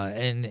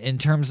 And in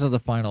terms of the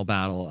final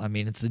battle, I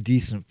mean, it's a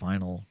decent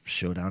final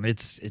showdown.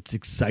 It's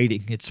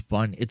exciting. It's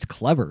fun. It's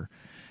clever.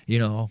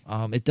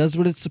 It does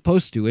what it's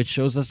supposed to. It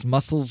shows us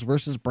muscles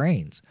versus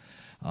brains,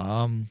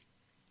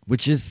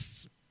 which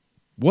is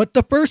what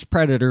the first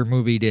Predator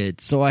movie did.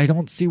 So I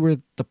don't see where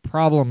the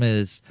problem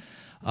is.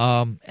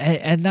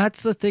 And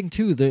that's the thing,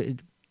 too.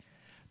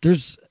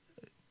 There's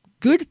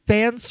good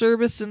fan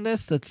service in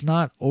this that's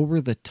not over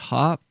the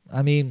top.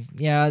 I mean,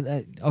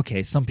 yeah,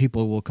 okay, some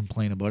people will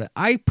complain about it.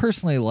 I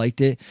personally liked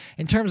it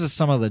in terms of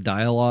some of the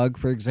dialogue,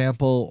 for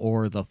example,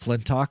 or the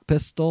Flintock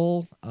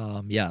pistol.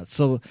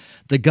 So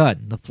the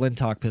gun, the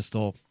Flintock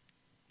pistol,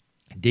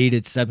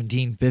 dated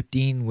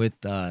 1715 with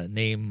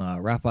name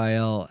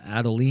Raphael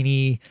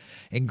Adolini.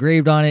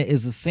 Engraved on it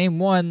is the same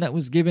one that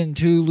was given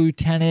to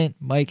Lieutenant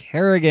Mike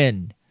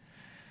Harrigan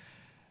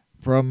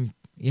from,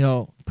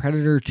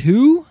 Predator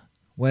 2,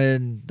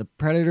 when the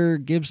Predator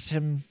gives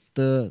him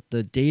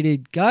the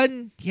dated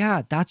gun.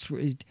 Yeah,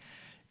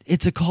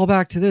 it's a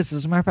callback to this.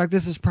 As a matter of fact,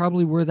 this is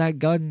probably where that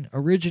gun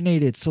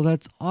originated, so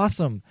that's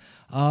awesome.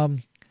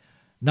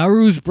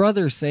 Naru's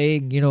brother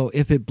saying,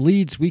 if it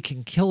bleeds, we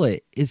can kill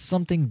it, is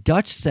something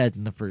Dutch said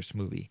in the first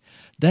movie.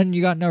 Then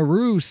you got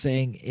Naru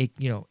saying,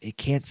 it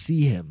can't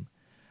see him.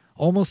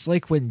 Almost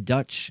like when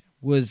Dutch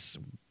was,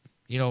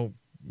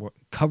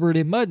 covered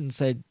in mud and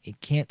said, it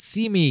can't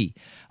see me.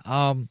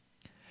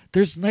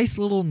 There's nice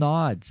little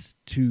nods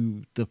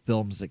to the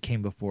films that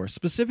came before,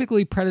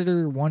 specifically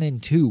Predator 1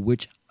 and 2,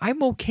 which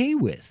I'm okay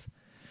with,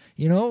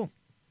 And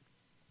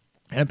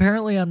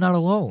apparently I'm not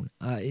alone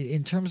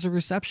in terms of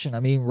reception. I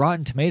mean,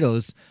 Rotten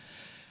Tomatoes,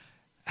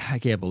 I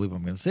can't believe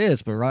I'm going to say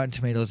this, but Rotten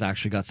Tomatoes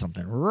actually got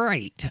something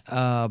right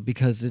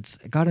because it's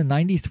got a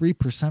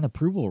 93%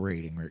 approval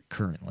rating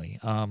currently.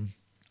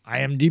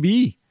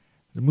 IMDb,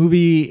 the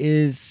movie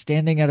is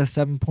standing at a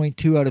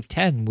 7.2 out of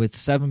 10, with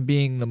 7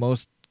 being the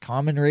most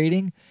common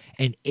rating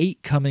and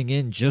 8 coming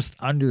in just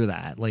under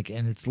that.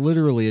 And it's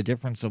literally a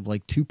difference of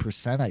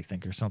 2%, I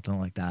think, or something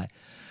like that.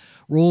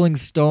 Rolling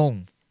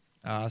Stone.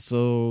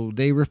 So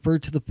they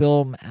referred to the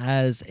film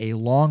as a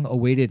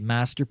long-awaited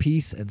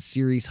masterpiece and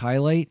series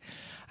highlight.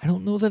 I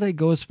don't know that I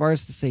go as far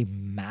as to say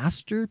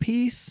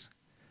masterpiece,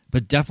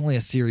 but definitely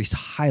a series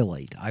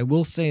highlight. I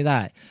will say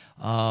that.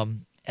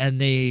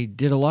 And they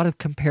did a lot of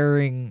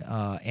comparing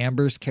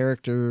Amber's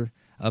character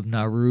of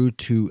Naru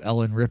to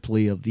Ellen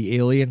Ripley of the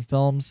Alien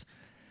films.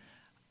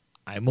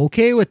 I'm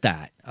okay with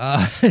that.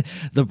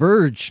 The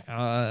Verge,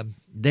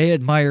 they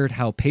admired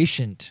how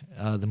patient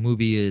the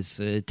movie is.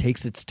 It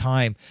takes its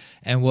time.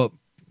 And what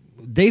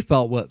they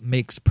felt what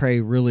makes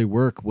Prey really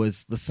work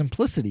was the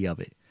simplicity of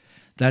it.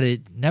 That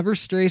it never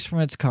strays from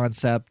its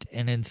concept,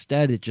 and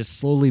instead it just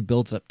slowly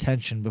builds up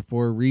tension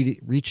before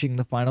reaching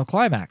the final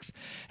climax.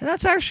 And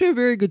that's actually a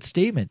very good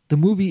statement. The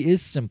movie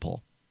is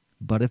simple,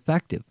 but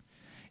effective.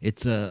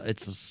 It's a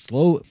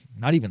slow,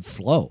 not even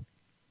slow.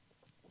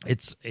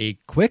 It's a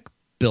quick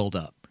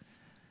build-up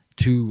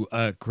to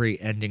a great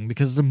ending,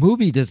 because the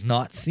movie does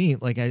not seem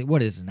like,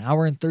 what is an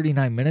hour and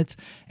 39 minutes,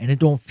 and it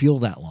don't feel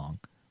that long.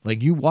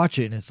 You watch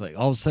it and it's like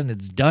all of a sudden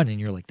it's done and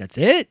you're like, that's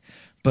it?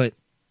 But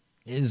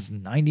it is a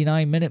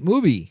 99-minute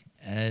movie,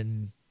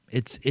 and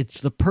it's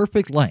the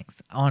perfect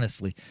length,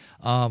 honestly.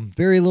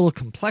 Very little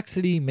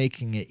complexity,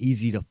 making it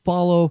easy to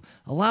follow,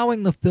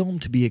 allowing the film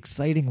to be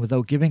exciting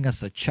without giving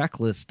us a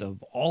checklist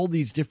of all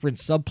these different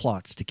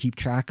subplots to keep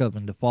track of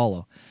and to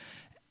follow.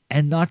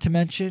 And not to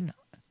mention,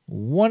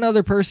 one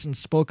other person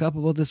spoke up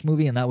about this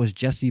movie, and that was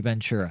Jesse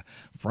Ventura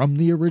from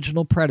the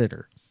original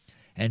Predator.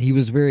 And he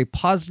was very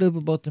positive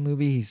about the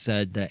movie. He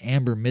said that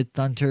Amber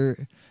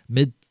Midthunder,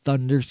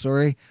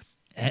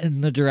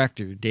 and the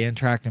director, Dan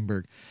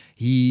Trachtenberg,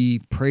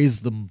 he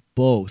praised them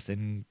both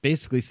and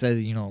basically said,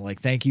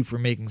 thank you for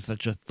making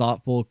such a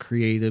thoughtful,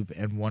 creative,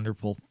 and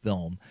wonderful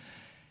film.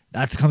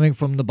 That's coming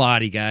from the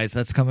body, guys.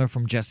 That's coming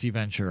from Jesse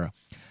Ventura.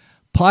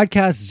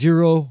 Podcast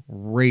 0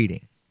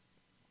 rating.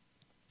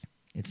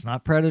 It's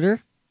not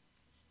Predator.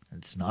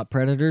 It's not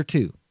Predator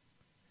 2.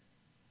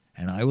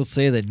 And I will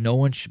say that no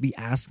one should be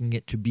asking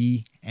it to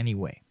be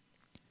anyway.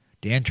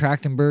 Dan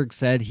Trachtenberg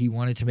said he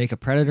wanted to make a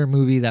Predator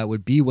movie that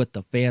would be what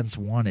the fans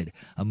wanted.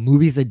 A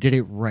movie that did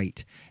it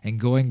right. And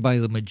going by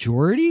the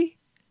majority,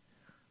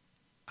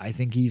 I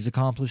think he's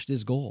accomplished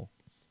his goal.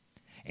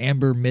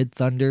 Amber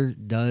Midthunder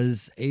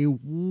does a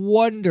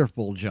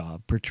wonderful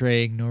job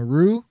portraying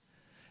Naru,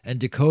 and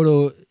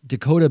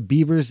Dakota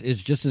Beavers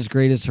is just as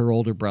great as her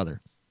older brother.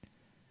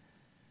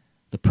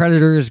 The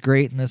Predator is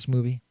great in this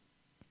movie.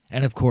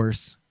 And of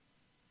course,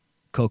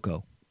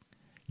 Coco.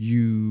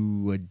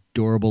 You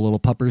adorable little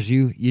puppers,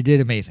 you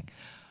did amazing.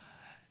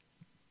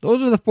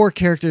 Those are the 4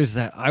 characters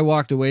that I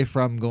walked away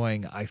from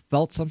going, I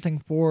felt something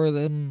for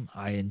them.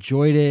 I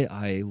enjoyed it.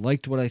 I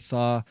liked what I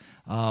saw.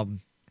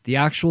 The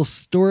actual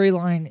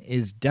storyline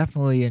is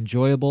definitely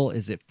enjoyable.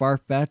 Is it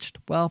far-fetched?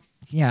 Well,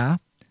 yeah.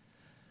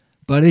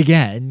 But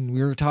again,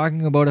 we were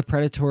talking about a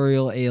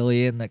predatorial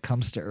alien that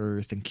comes to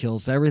Earth and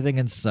kills everything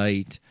in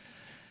sight.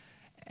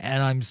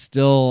 And I'm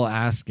still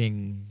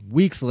asking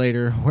weeks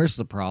later, where's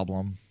the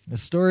problem? The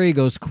story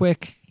goes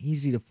quick,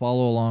 easy to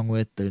follow along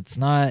with. It's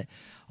not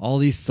all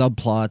these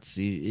subplots.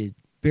 It's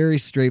very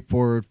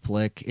straightforward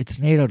flick. It's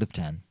an 8 out of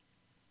 10.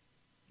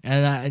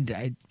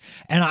 And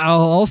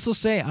I'll also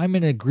say I'm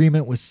in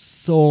agreement with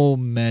so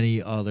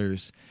many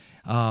others.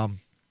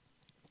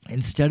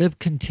 Instead of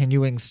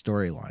continuing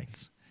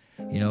storylines,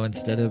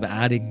 instead of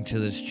adding to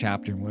this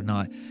chapter and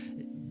whatnot,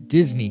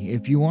 Disney,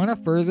 if you want to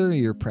further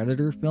your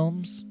Predator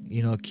films,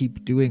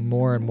 keep doing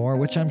more and more,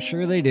 which I'm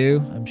sure they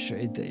do. I'm sure,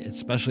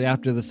 especially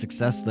after the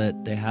success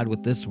that they had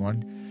with this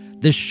one.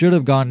 This should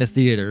have gone to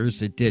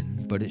theaters. It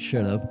didn't, but it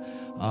should have.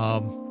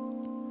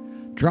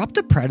 Drop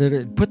the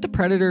Predator, put the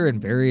Predator in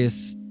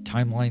various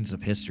timelines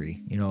of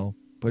history,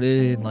 put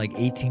it in like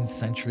 18th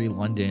century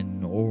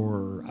London,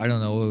 or I don't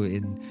know,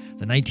 in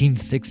the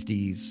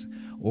 1960s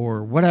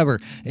or whatever,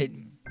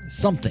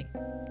 something.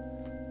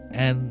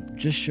 And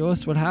just show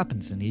us what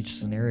happens in each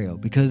scenario,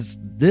 because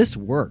this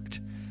worked.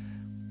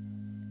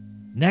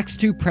 Next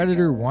to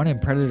Predator 1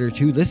 and Predator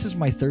 2, this is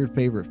my 3rd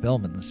favorite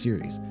film in the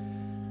series.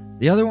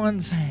 The other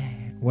ones,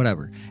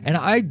 whatever. And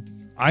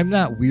I'm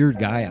that weird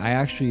guy. I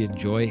actually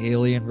enjoy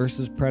Alien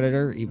versus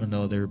Predator, even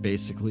though they're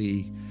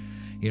basically,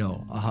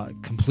 a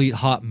complete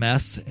hot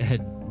mess,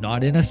 and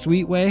not in a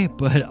sweet way,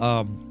 but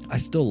I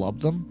still love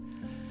them.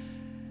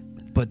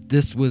 But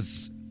this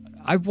was...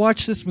 I've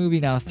watched this movie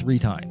now 3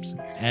 times,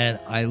 and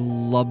I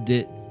loved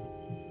it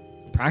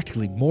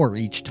practically more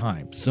each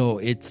time. So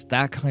it's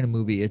that kind of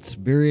movie. It's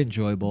very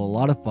enjoyable, a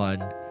lot of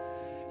fun.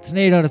 It's an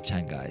 8 out of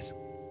 10, guys.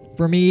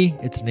 For me,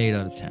 it's an 8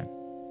 out of 10.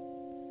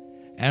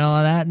 And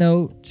on that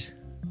note,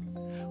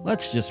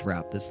 let's just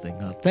wrap this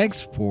thing up. Thanks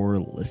for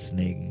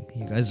listening.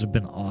 You guys have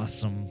been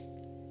awesome.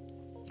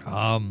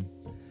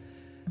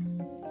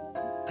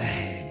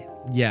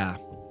 Yeah.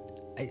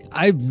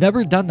 I've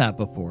never done that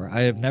before.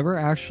 I have never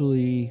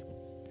actually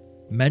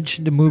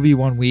mentioned a movie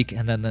one week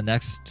and then the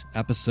next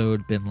episode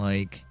been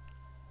like,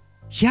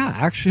 yeah,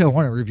 actually I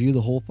want to review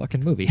the whole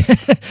fucking movie.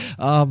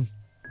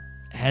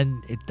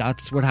 And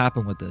that's what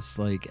happened with this.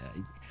 Like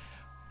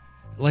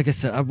I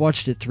said, I've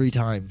watched it 3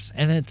 times,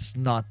 and it's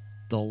not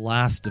the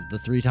last of the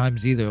 3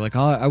 times either. Like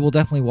I will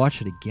definitely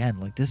watch it again.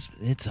 Like this,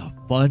 it's a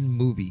fun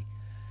movie,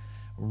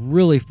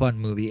 really fun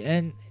movie,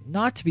 and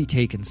not to be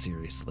taken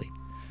seriously.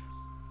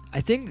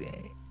 I think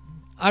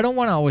I don't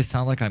want to always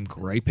sound like I'm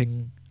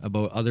griping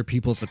about other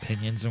people's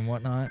opinions and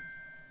whatnot,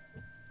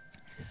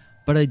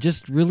 but I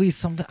just really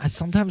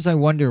sometimes I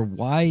wonder,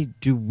 why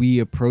do we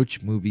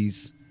approach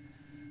movies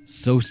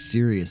so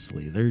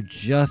seriously? They're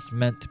just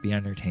meant to be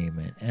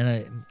entertainment,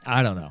 and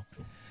I don't know.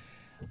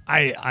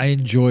 I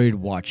enjoyed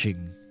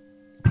watching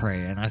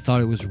Prey, and I thought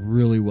it was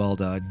really well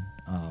done.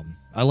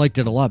 I liked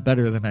it a lot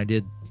better than I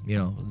did,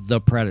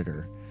 The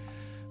Predator.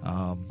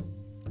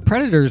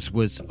 Predators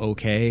was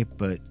okay,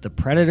 but The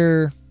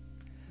Predator,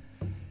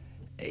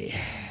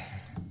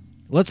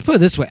 let's put it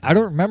this way, I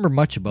don't remember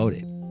much about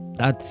it.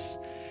 That's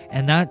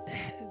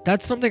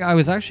something I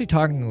was actually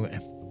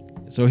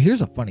talking. So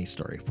here's a funny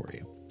story for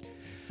you.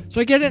 So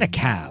I get in a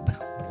cab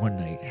one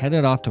night,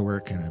 headed off to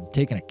work, and I'm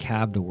taking a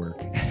cab to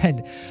work.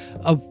 And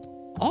of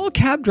all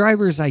cab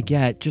drivers I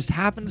get, just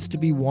happens to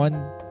be one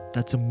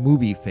that's a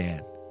movie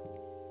fan.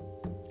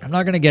 I'm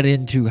not going to get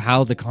into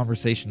how the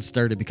conversation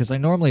started, because I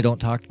normally don't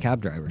talk to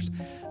cab drivers.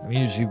 I'm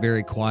usually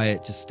very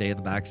quiet, just stay in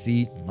the back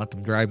seat and let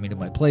them drive me to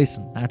my place,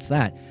 and that's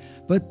that.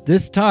 But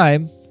this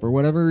time, for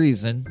whatever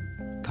reason,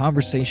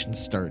 conversation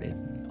started.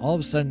 All of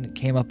a sudden, it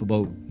came up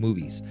about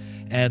movies.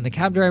 And the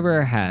cab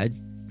driver I had,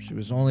 she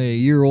was only a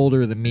year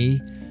older than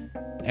me,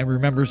 and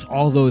remembers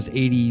all those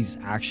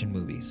 80s action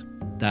movies.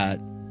 that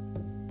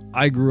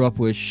I grew up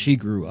with, she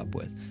grew up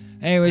with.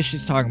 Anyway,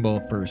 she's talking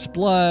about First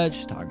Blood,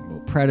 she's talking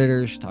about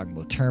Predator, she's talking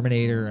about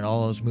Terminator and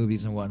all those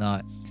movies and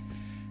whatnot.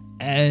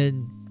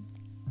 And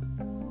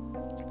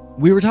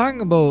we were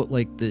talking about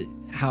like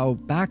how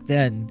back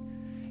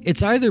then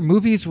it's either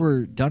movies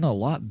were done a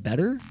lot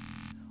better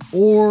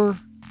or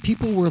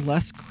people were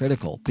less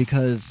critical,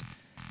 because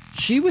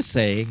she was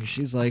saying,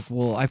 she's like,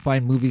 well, I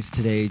find movies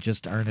today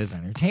just aren't as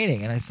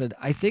entertaining. And I said,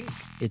 I think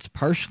it's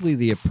partially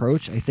the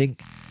approach. I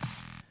think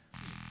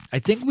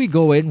we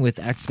go in with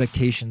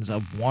expectations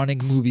of wanting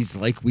movies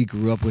like we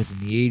grew up with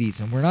in the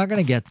 80s, and we're not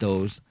going to get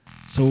those.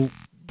 So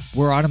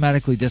we're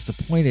automatically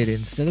disappointed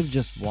instead of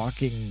just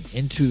walking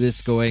into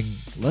this going,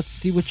 let's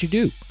see what you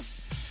do.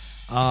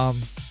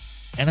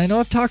 And I know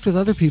I've talked with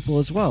other people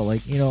as well.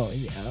 Like, you know,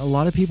 a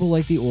lot of people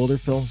like the older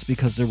films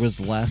because there was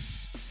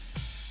less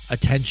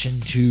attention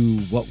to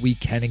what we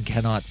can and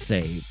cannot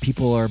say.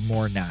 People are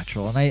more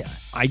natural. And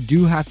I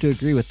do have to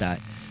agree with that.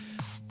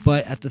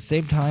 But at the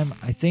same time,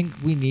 I think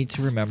we need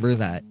to remember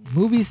that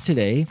movies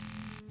today,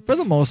 for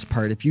the most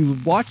part, if you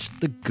watch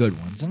the good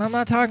ones, and I'm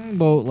not talking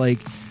about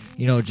like,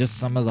 you know, just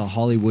some of the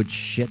Hollywood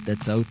shit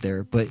that's out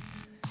there, but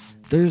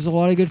there's a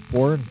lot of good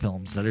foreign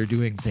films that are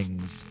doing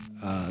things,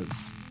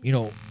 you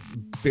know,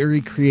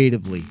 very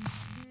creatively.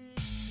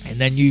 And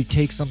then you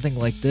take something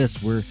like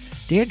this where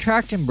Dan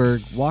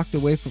Trachtenberg walked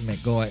away from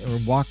it going, or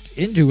walked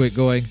into it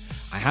going,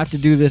 I have to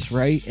do this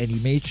right, and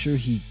he made sure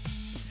he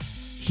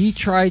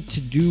tried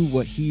to do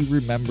what he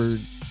remembered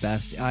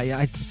best.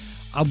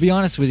 I'll be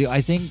honest with you,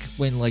 I think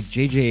when like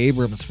J.J.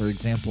 Abrams, for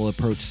example,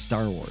 approached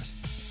Star Wars,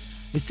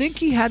 I think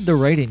he had the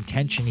right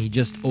intention, he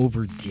just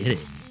overdid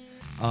it.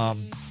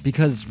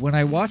 Because when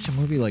I watch a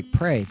movie like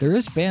Prey, there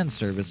is fan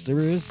service, there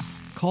is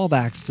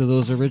callbacks to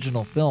those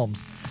original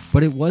films,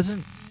 but it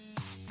wasn't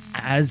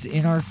as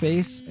in our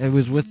face. It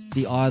was with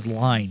the odd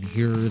line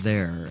here or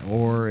there,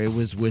 or it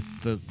was with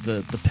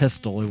the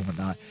pistol and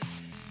whatnot.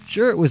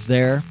 Sure, it was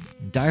there.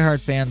 Diehard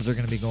fans are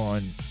going to be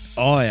going,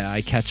 oh yeah,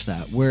 I catch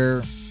that.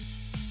 Where,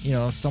 you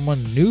know,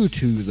 someone new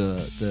to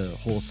the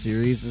whole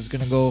series is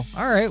going to go,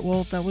 all right,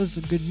 well, that was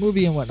a good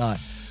movie and whatnot.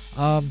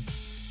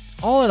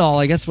 All in all,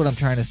 I guess what I'm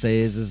trying to say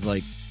is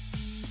like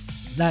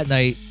that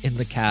night in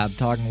the cab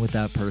talking with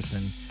that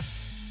person,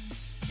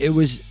 it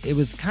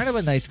was kind of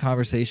a nice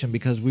conversation,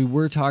 because we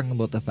were talking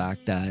about the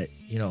fact that,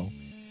 you know,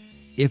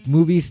 if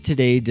movies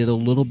today did a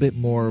little bit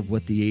more of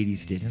what the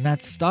 80s did, and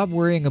that's stop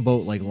worrying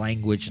about like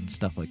language and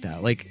stuff like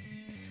that. Like,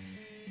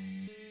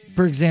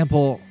 for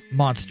example,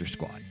 Monster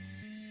Squad.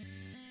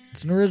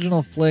 It's an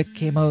original flick,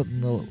 came out in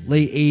the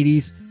late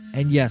 80s,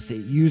 and yes,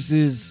 it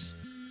uses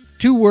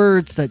two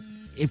words that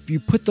if you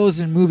put those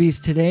in movies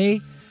today,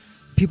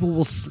 people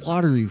will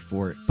slaughter you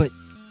for it. But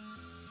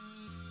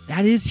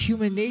that is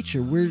human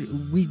nature.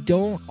 We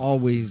don't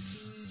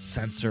always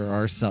censor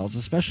ourselves,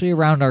 especially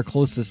around our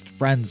closest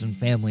friends and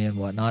family and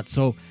whatnot.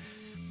 So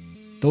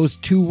those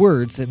two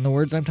words, and the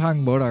words I'm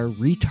talking about are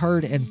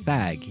retard and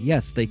fag.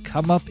 Yes, they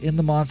come up in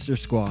the Monster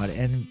Squad,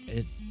 and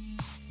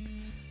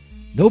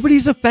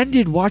nobody's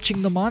offended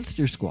watching the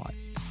Monster Squad.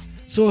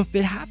 So if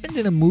it happened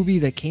in a movie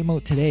that came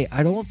out today,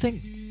 I don't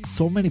think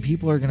so many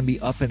people are going to be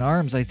up in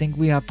arms. I think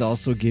we have to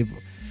also give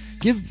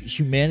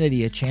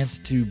humanity a chance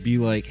to be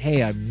like,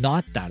 hey, I'm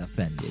not that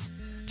offended.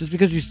 Just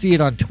because you see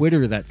it on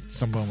Twitter that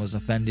someone was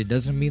offended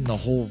doesn't mean the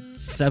whole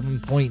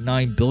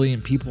 7.9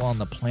 billion people on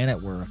the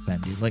planet were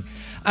offended. Like,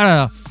 I don't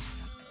know.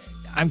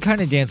 I'm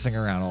kind of dancing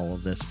around all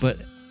of this, but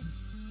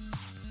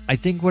I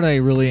think what I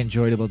really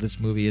enjoyed about this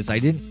movie is I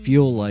didn't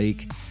feel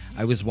like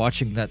I was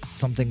watching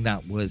something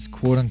that was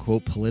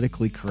quote-unquote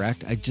politically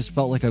correct. I just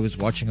felt like I was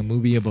watching a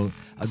movie about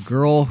a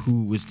girl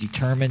who was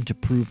determined to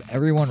prove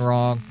everyone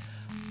wrong.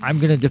 I'm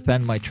going to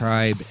defend my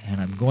tribe,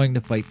 and I'm going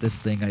to fight this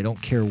thing. I don't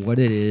care what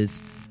it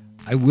is.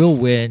 I will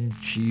win.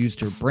 She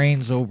used her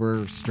brains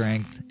over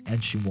strength,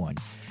 and she won.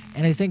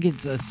 And I think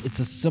it's a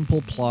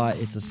simple plot.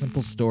 It's a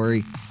simple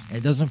story. And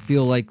it doesn't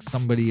feel like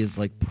somebody is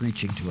like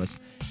preaching to us.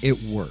 It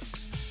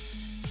works.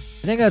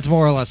 I think that's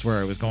more or less where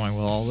I was going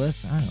with all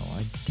this. I don't know.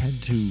 I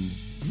tend to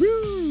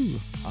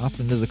off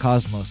into the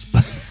cosmos.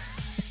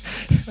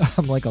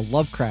 I'm like a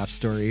Lovecraft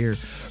story here.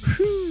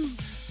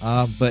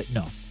 But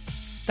no.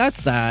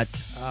 That's that.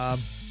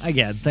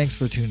 Again, thanks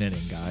for tuning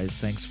in, guys.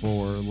 Thanks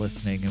for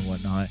listening and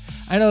whatnot.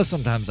 I know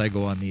sometimes I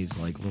go on these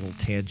like little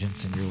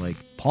tangents and you're like,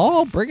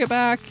 Paul, bring it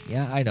back.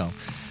 Yeah, I know.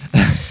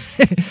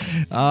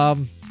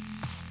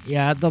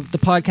 Yeah, the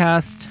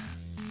podcast,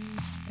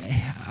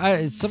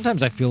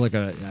 sometimes I feel like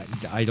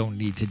I don't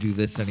need to do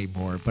this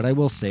anymore, but I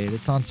will say it.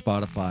 It's on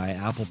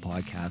Spotify, Apple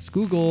Podcasts,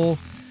 Google,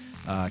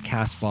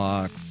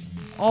 CastBox,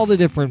 all the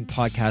different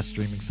podcast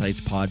streaming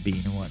sites,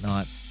 Podbean and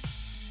whatnot.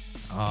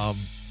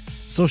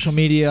 Social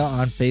media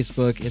on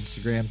Facebook,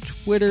 Instagram,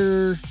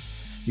 Twitter.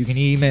 You can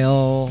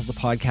email the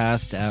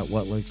podcast at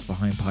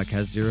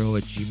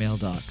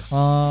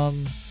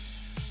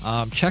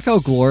whatlurksbehindpodcast0@gmail.com. Check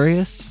out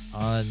Glorious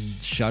on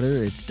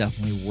Shudder. It's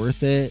definitely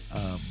worth it.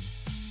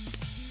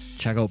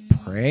 check out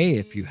Prey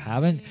if you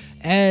haven't.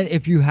 And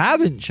if you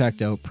haven't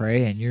checked out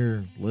Prey and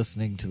you're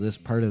listening to this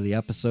part of the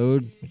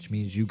episode, which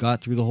means you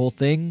got through the whole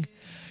thing,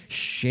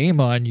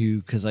 shame on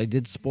you, because I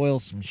did spoil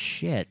some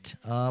shit.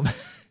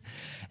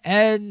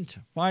 And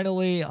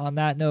finally, on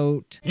that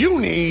note,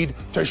 you need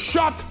to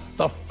shut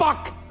the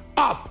fuck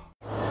up.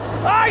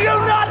 Are you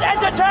not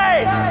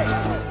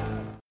entertained?